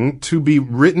uninteresting to be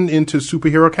written into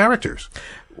superhero characters.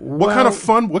 What kind of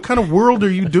fun, what kind of world are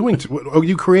you doing? What are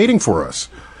you creating for us?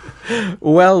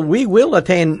 Well, we will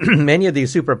attain many of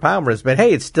these superpowers, but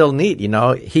hey, it's still neat,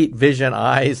 heat vision,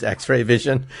 eyes, X-ray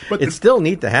vision. But it's still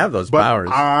neat to have those But powers.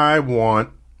 I want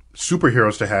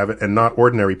superheroes to have it and not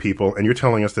ordinary people, and you're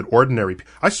telling us that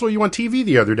I saw you on TV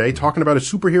the other day talking about a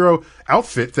superhero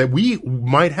outfit that we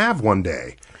might have one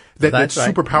day. That's That's right.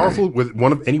 super powerful. With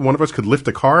any one of us could lift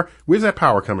a car. Where's that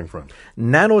power coming from?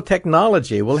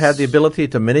 Nanotechnology will have the ability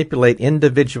to manipulate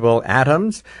individual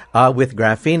atoms. With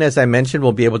graphene, as I mentioned,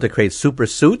 we'll be able to create super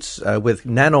suits. With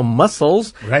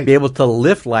nanomuscles, Right. be able to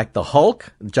lift like the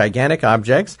Hulk, gigantic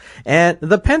objects. And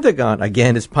the Pentagon,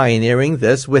 again, is pioneering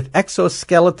this with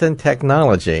exoskeleton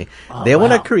technology. They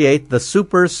want to create the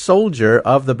super soldier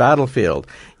of the battlefield.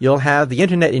 You'll have the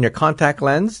internet in your contact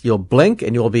lens. You'll blink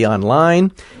and you'll be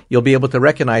online. You'll be able to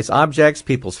recognize objects,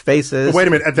 people's faces. But wait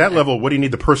a minute. At that level, what do you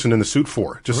need the person in the suit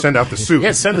for? Just send out the suit.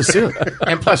 Yeah, send a suit.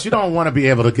 And plus, you don't want to be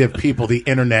able to give people the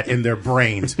internet in their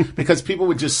brains because people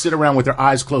would just sit around with their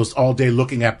eyes closed all day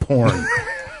looking at porn.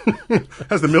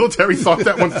 Has the military thought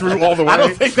that one through all the way? I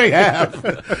don't think they have.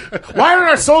 Why aren't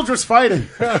our soldiers fighting?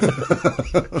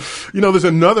 There's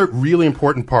another really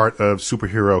important part of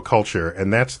superhero culture,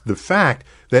 and that's the fact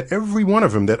that every one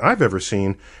of them that I've ever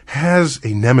seen has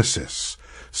a nemesis.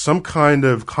 Some kind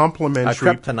of complementary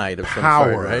A kryptonite of some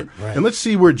power. sort, right? And let's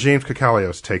see where James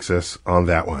Kakalios takes us on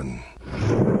that one.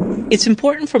 It's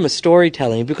important from a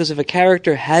storytelling because if a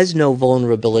character has no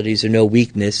vulnerabilities or no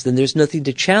weakness, then there's nothing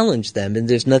to challenge them and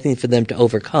there's nothing for them to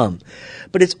overcome.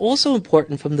 But it's also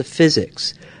important from the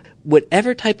physics.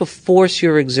 Whatever type of force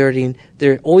you're exerting,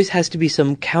 there always has to be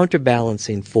some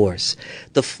counterbalancing force.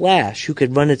 The Flash, who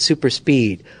could run at super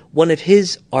speed, one of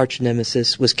his arch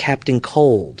nemesis was Captain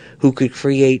Cold, who could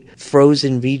create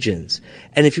frozen regions.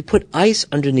 And if you put ice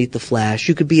underneath the Flash,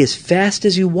 you could be as fast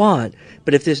as you want,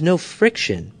 but if there's no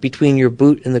friction between your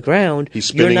boot and the ground,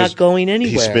 you're not going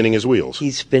anywhere. He's spinning his wheels.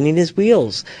 He's spinning his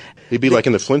wheels. He'd be like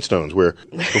in the Flintstones, where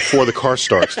before the car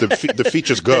starts, the feet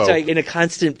just go. That's right, in a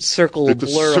constant circle The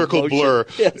blur. circle of motion. blur,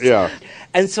 Yes. yeah.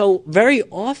 And so very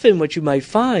often what you might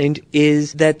find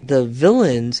is that the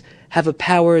villains have a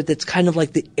power that's kind of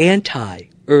like the anti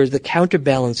or the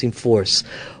counterbalancing force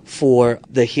for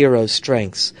the hero's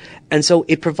strengths. And so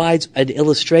it provides an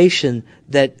illustration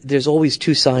that there's always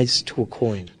two sides to a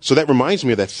coin. So that reminds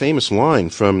me of that famous line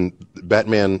from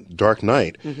Batman Dark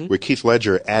Knight, where Keith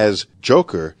Ledger, as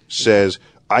Joker, says,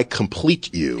 "I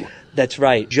complete you." That's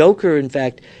right. Joker, in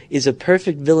fact, is a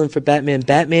perfect villain for Batman.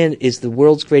 Batman is the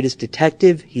world's greatest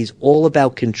detective. He's all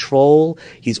about control.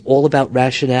 He's all about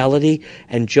rationality.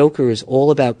 And Joker is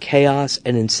all about chaos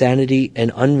and insanity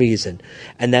and unreason.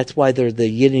 And that's why they're the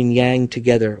yin and yang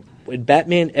together. When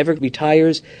Batman ever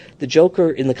retires, the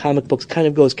Joker in the comic books kind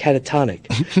of goes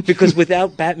catatonic. Because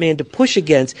without Batman to push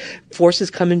against, forces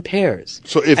come in pairs.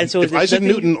 So if there's Isaac nothing-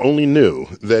 Newton only knew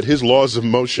that his laws of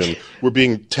motion were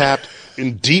being tapped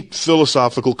in deep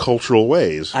philosophical, cultural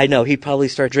ways. I know, he'd probably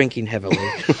start drinking heavily.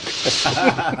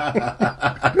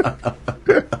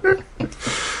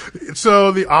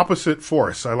 So the opposite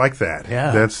force, I like that.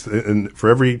 Yeah. That's, and for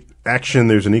every action,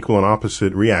 there's an equal and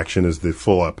opposite reaction is the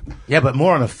full up. Yeah, but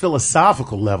more on a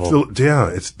philosophical level.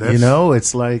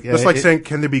 It's like that's like saying,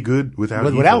 can there be good without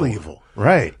evil? without evil,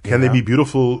 right? Can they be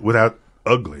beautiful without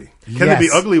ugly? Can they be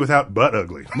ugly without butt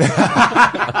ugly? Can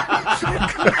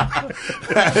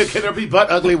there be butt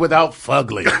ugly without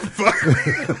fugly?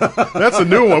 That's a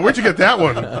new one. Where'd you get that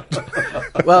one?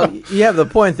 Well, you have the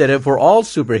point that if we're all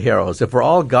superheroes, if we're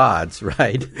all gods,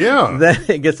 right? Yeah. Then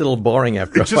it gets a little boring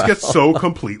after a It just while. gets so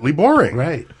completely boring.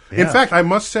 Right. In Yeah. fact, I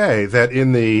must say that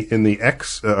in the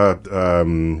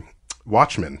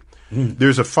Watchmen,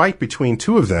 there's a fight between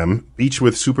two of them, each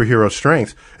with superhero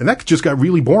strength, and that just got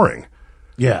really boring.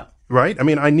 Yeah. Right? I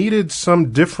mean, I needed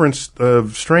some difference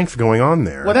of strength going on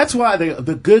there. Well, that's why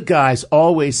the good guys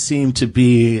always seem to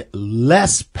be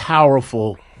less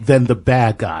powerful than the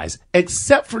bad guys,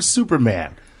 except for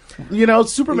Superman. You know,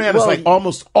 Superman is like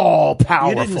almost all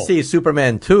powerful. You didn't see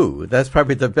Superman 2. That's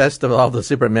probably the best of all the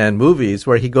Superman movies,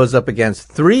 where he goes up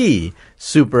against 3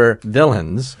 super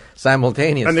villains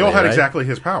simultaneously. And they all had exactly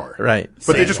his power. Right.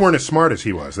 But they just weren't as smart as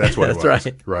he was. That's what it was.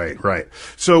 Right. Right.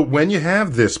 So when you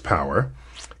have this power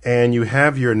and you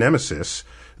have your nemesis,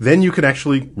 then you can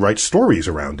actually write stories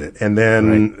around it, and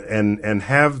then and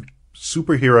have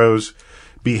superheroes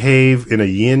behave in a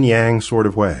yin-yang sort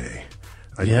of way.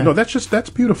 No, that's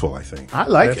beautiful, I think. I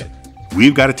like it.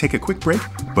 We've got to take a quick break,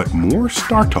 but more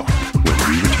Star Talk when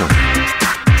we return.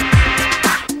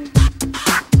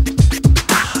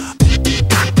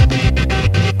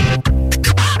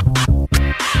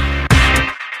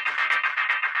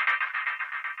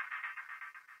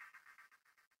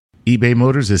 eBay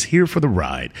Motors is here for the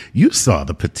ride. You saw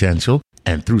the potential.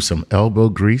 And through some elbow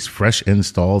grease, fresh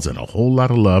installs, and a whole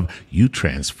lot of love, you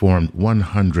transformed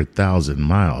 100,000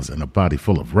 miles and a body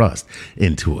full of rust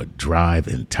into a drive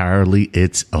entirely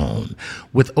its own.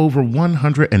 With over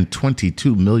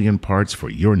 122 million parts for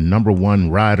your number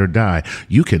one ride or die,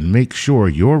 you can make sure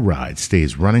your ride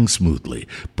stays running smoothly.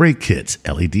 Brake kits,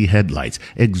 LED headlights,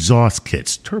 exhaust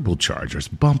kits, turbochargers,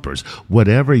 bumpers,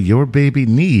 whatever your baby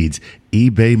needs,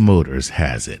 eBay Motors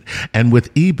has it. And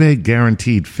with eBay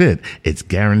Guaranteed Fit, it's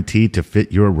guaranteed to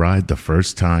fit your ride the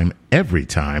first time, every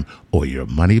time, or your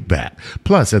money back.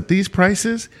 Plus, at these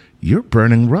prices, you're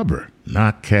burning rubber,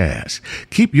 not cash.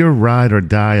 Keep your ride or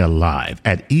die alive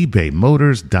at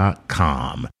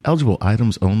ebaymotors.com. Eligible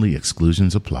items only.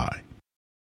 Exclusions apply.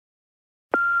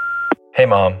 Hey,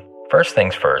 Mom. First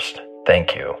things first,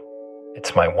 thank you.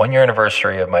 It's my 1-year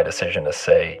anniversary of my decision to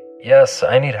say, yes,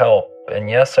 I need help. And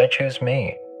yes, I choose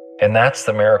me. And that's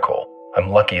the miracle. I'm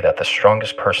lucky that the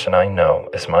strongest person I know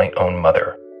is my own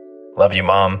mother. Love you,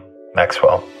 Mom.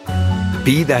 Maxwell.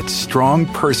 Be that strong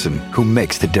person who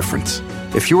makes the difference.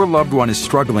 If your loved one is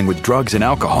struggling with drugs and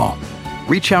alcohol,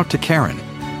 reach out to Caron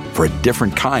for a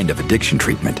different kind of addiction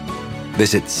treatment.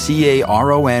 Visit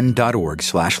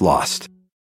caron.org/lost.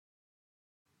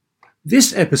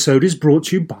 This episode is brought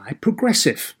to you by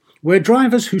Progressive, where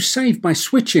drivers who save by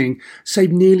switching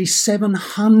save nearly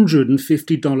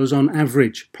 $750 on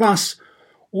average. Plus,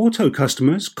 auto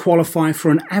customers qualify for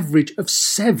an average of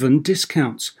 7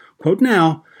 discounts. Quote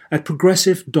now at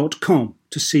progressive.com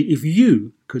to see if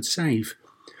you could save.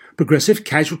 Progressive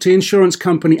Casualty Insurance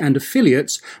Company and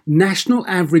affiliates, national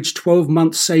average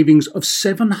 12-month savings of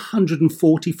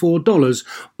 $744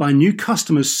 by new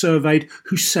customers surveyed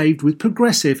who saved with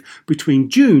Progressive between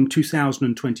June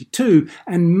 2022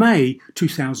 and May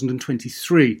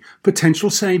 2023. Potential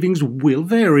savings will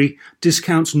vary.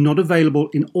 Discounts not available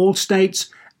in all states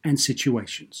and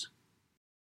situations.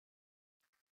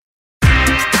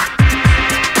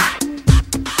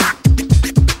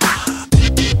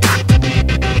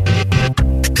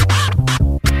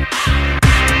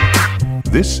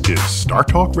 This is Star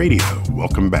Talk Radio.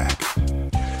 Welcome back.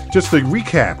 Just to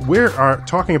recap, we are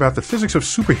talking about the physics of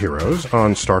superheroes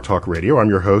on Star Talk Radio. I'm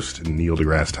your host, Neil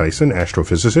deGrasse Tyson,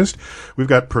 astrophysicist. We've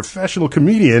got professional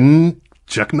comedian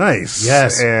Chuck Nice.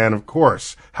 Yes. And, of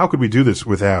course, how could we do this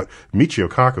without Michio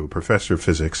Kaku, professor of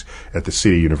physics at the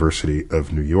City University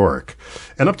of New York.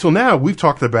 And up till now, we've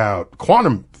talked about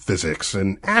quantum physics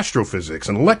and astrophysics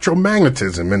and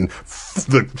electromagnetism and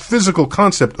the physical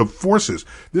concept of forces.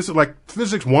 This is like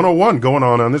Physics 101 going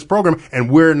on this program,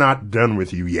 and we're not done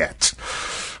with you yet.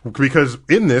 Because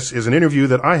in this is an interview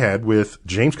that I had with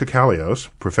James Kakalios,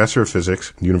 professor of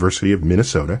physics, University of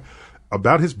Minnesota,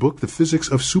 about his book, The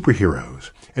Physics of Superheroes.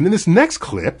 And in this next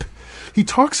clip, he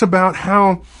talks about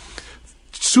how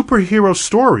superhero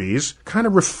stories kind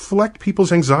of reflect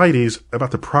people's anxieties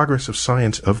about the progress of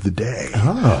science of the day.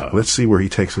 Let's see where he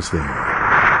takes us there.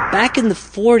 Back in the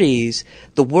 40s,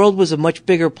 the world was a much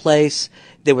bigger place.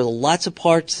 There were lots of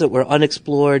parts that were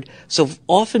unexplored. So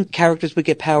often characters would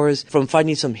get powers from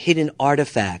finding some hidden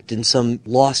artifact in some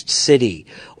lost city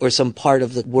or some part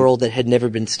of the world that had never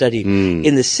been studied.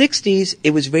 In the 60s,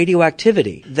 it was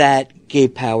radioactivity that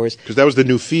gave powers. Because that was the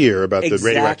new fear about the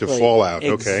radioactive fallout.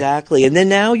 Exactly. And then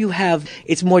now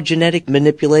it's more genetic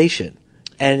manipulation.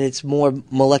 and it's more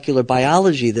molecular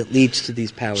biology that leads to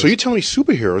these powers. So you tell me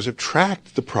superheroes have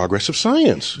tracked the progress of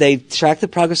science. They track the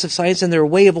progress of science, and they're a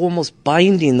way of almost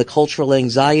binding the cultural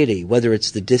anxiety, whether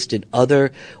it's the distant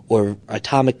other or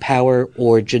atomic power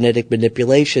or genetic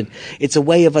manipulation. It's a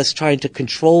way of us trying to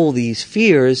control these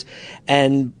fears,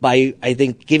 and by, I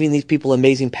think, giving these people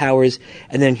amazing powers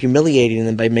and then humiliating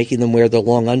them by making them wear their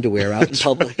long underwear out in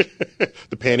public.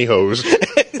 The pantyhose.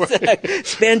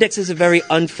 Spandex is a very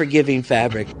unforgiving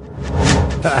fabric.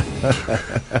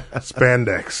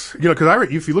 Spandex. You know,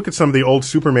 because if you look at some of the old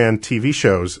Superman TV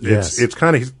shows, Yes. it's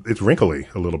kind of it's wrinkly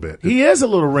a little bit. He is a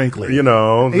little wrinkly. You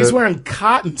know, he's wearing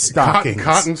cotton stockings.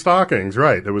 Cotton stockings,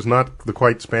 right. It was not the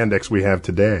quite spandex we have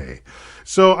today.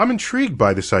 So I'm intrigued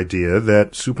by this idea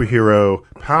that superhero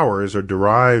powers are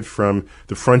derived from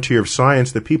the frontier of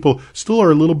science that people still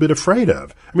are a little bit afraid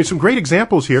of. I mean, some great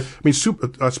examples here. I mean,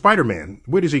 Spider-Man,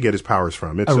 where does he get his powers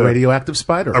from? It's a radioactive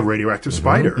spider. A radioactive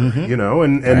spider, you know,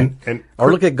 and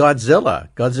Or look at Godzilla.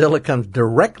 Godzilla comes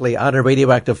directly out of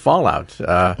radioactive fallout.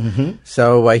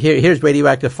 So here's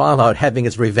radioactive fallout having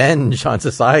its revenge on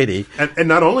society. And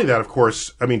not only that, of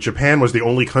course, I mean, Japan was the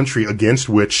only country against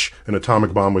which an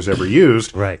atomic bomb was ever used.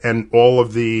 Right. And all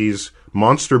of these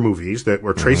monster movies that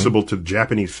were traceable to the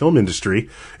Japanese film industry,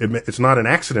 it's not an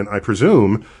accident, I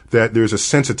presume, that there's a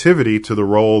sensitivity to the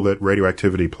role that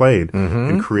radioactivity played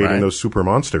in creating those super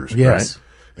monsters. Yes.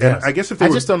 Right? And Yes. I guess if I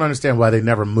they just don't understand why they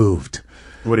never moved.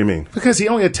 What do you mean? Because he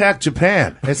only attacked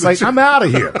Japan. It's like, I'm out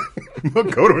of here.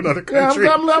 Go to another country.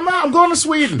 I'm going to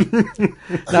Sweden.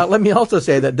 Now, let me also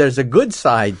say that there's a good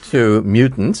side to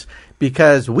mutants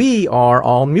because we are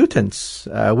all mutants.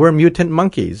 We're mutant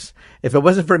monkeys. If it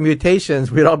wasn't for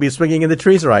mutations, we'd all be swinging in the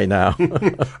trees right now.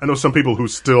 I know some people who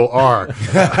still are.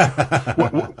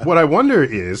 What I wonder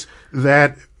is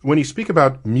that when you speak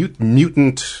about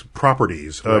mutant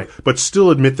properties, but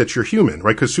still admit that you're human,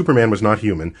 right? Because Superman was not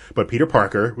human, but Peter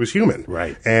Parker was human.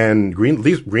 Right. And Green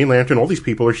Lantern, all these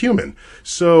people are human.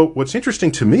 So what's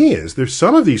interesting to me is there's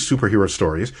some of these superhero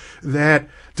stories that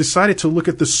decided to look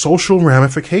at the social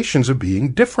ramifications of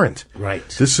being different. Right.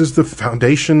 This is the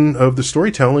foundation of the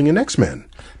storytelling in X-Men.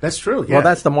 That's true. Yeah. Well,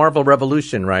 that's the Marvel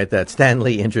Revolution, right, that Stan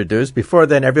Lee introduced. Before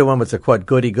then, everyone was a, quote,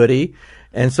 goody-goody.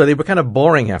 And so they were kind of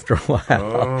boring after a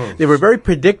while. They were very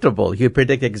predictable. You could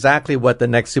predict exactly what the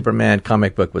next Superman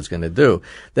comic book was going to do.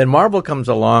 Then Marvel comes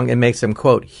along and makes him,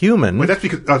 quote, human. Well, that's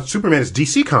because Superman is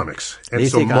DC Comics. And DC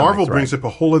so Marvel Comics, brings up a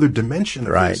whole other dimension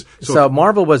of Right. this. So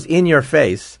Marvel was in your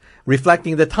face,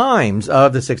 reflecting the times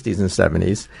of the 60s and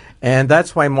 70s. And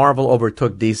that's why Marvel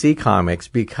overtook DC Comics,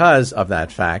 because of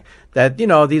that fact that, you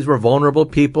know, these were vulnerable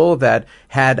people that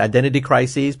had identity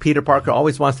crises. Peter Parker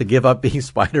always wants to give up being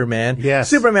Spider-Man. Yes.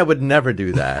 Superman would never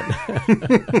do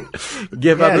that.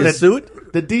 Give up his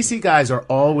suit? The DC guys are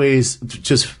always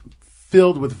just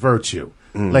filled with virtue.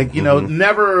 Like, you know,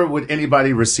 never would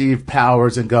anybody receive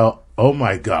powers and go, oh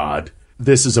my God,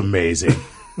 this is amazing.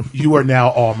 You are now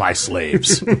all my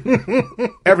slaves.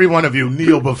 Every one of you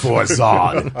kneel before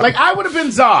Zod. Like, I would have been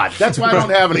Zod. That's why I don't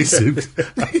have any suit.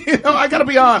 You know, I gotta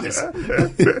be honest.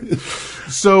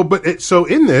 So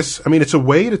in this, I mean, it's a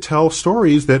way to tell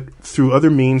stories that through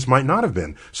other means might not have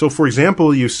been. So, for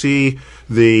example, you see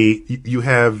you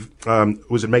have,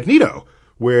 was it Magneto,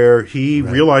 where he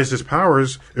realized his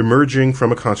powers emerging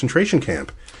from a concentration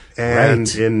camp. And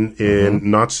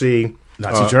in Nazi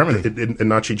Germany. In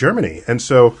Nazi Germany. And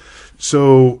so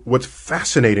what's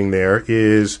fascinating there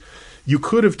is you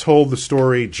could have told the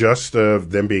story just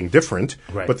of them being different,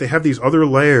 but they have these other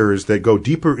layers that go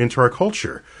deeper into our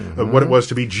culture. Of what it was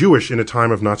to be Jewish in a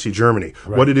time of Nazi Germany,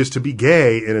 what it is to be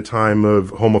gay in a time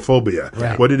of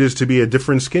homophobia, what it is to be a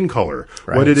different skin color,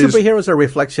 what it is. Superheroes are a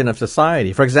reflection of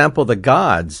society. For example, the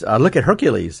gods. Look at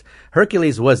Hercules.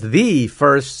 Hercules was the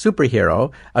first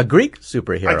superhero, a Greek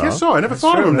superhero. I guess so. I never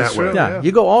thought of him that way. Yeah,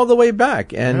 you go all the way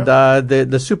back, and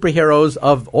the superheroes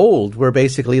of old were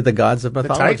basically the gods of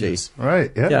mythology.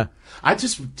 Right. Yeah. Yeah.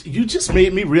 You just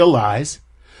made me realize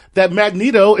that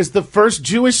Magneto is the first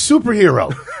Jewish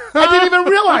superhero. I didn't even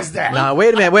realize that. Now,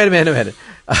 wait a minute.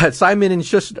 Simon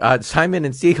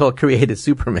and Siegel created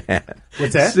Superman.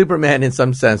 What's that? Superman, in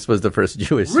some sense, was the first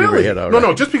Jewish superhero. Right?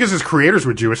 No. Just because his creators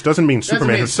were Jewish doesn't mean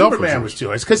Superman himself was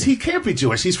Jewish. Because he can't be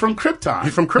Jewish. He's from Krypton.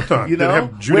 He's from Krypton. You know, Did it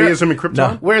have Judaism in Krypton?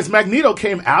 No. Whereas Magneto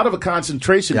came out of a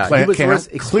concentration camp. He was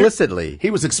explicitly. He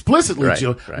was explicitly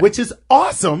Jewish, right. which is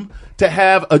awesome to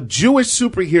have a Jewish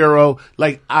superhero.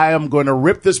 Like, I am going to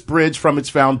rip this bridge from its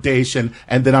foundation,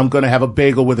 and then I'm going to have a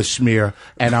bagel with a schmear,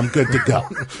 and I'm good to go.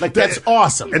 Like, that's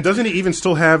awesome. And doesn't he even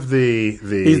still have the...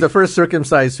 He's the first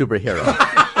circumcised superhero.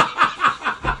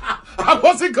 I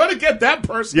wasn't going to get that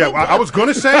personal. Yeah, I was going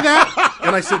to say that.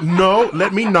 And I said, no,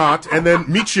 let me not. And then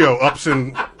Michio ups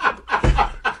and...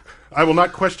 I will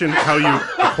not question how you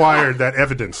acquired that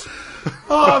evidence.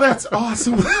 Oh, that's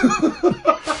awesome.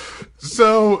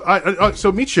 So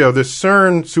Michio, the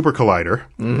CERN super collider,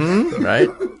 Right?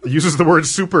 uses the word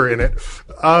super in it.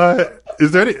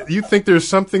 You think there's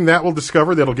something that will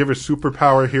discover that'll give us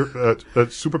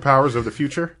superpowers of the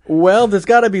future? Well, there's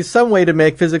got to be some way to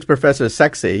make physics professors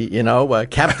sexy,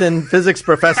 Captain Physics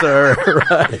Professor.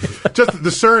 Right? Just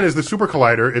the CERN is the super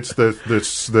collider. It's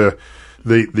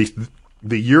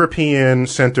the European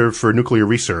Center for Nuclear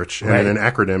Research, and in an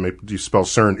acronym, you spell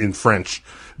CERN in French.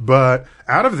 But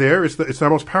out of there, it's the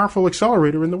most powerful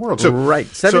accelerator in the world. So, right.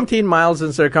 17 miles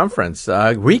in circumference,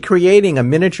 recreating a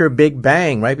miniature Big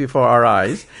Bang right before our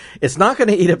eyes. It's not going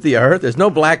to eat up the Earth. There's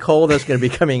no black hole that's going to be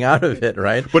coming out of it,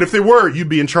 right? But if they were, you'd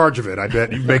be in charge of it. I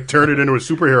bet you'd turn it into a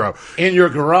superhero. In your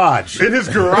garage. In his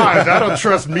garage. I don't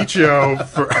trust Michio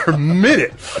for a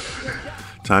minute.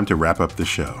 Time to wrap up the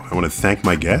show. I want to thank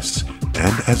my guests,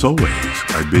 and as always,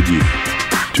 I bid you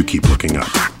to keep looking up.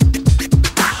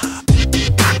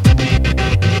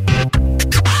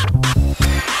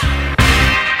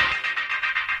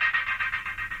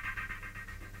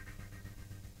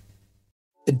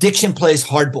 Addiction plays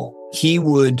hardball. He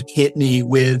would hit me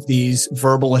with these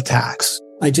verbal attacks.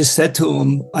 I just said to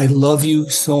him, I love you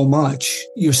so much.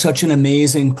 You're such an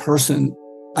amazing person.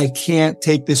 I can't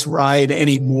take this ride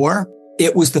anymore.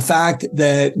 It was the fact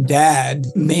that Dad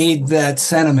made that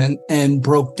sentiment and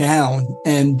broke down.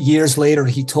 And years later,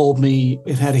 he told me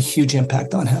it had a huge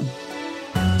impact on him.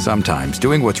 Sometimes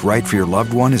doing what's right for your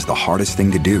loved one is the hardest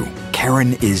thing to do.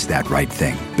 Karen is that right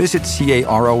thing. Visit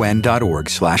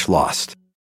caron.org/lost.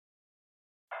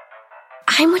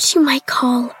 I'm what you might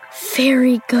call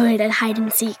very good at hide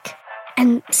and seek.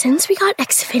 And since we got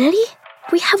Xfinity,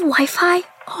 we have Wi-Fi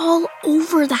all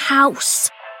over the house,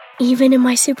 even in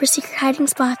my super secret hiding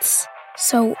spots.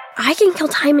 So I can kill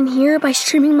time in here by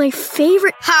streaming my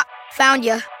favorite... Ha! Found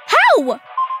you. How?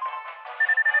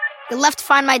 You left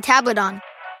Find My tablet on.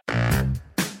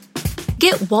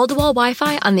 Get wall-to-wall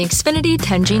Wi-Fi on the Xfinity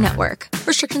 10G network.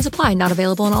 Restrictions apply. Not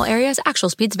available in all areas. Actual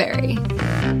speeds vary.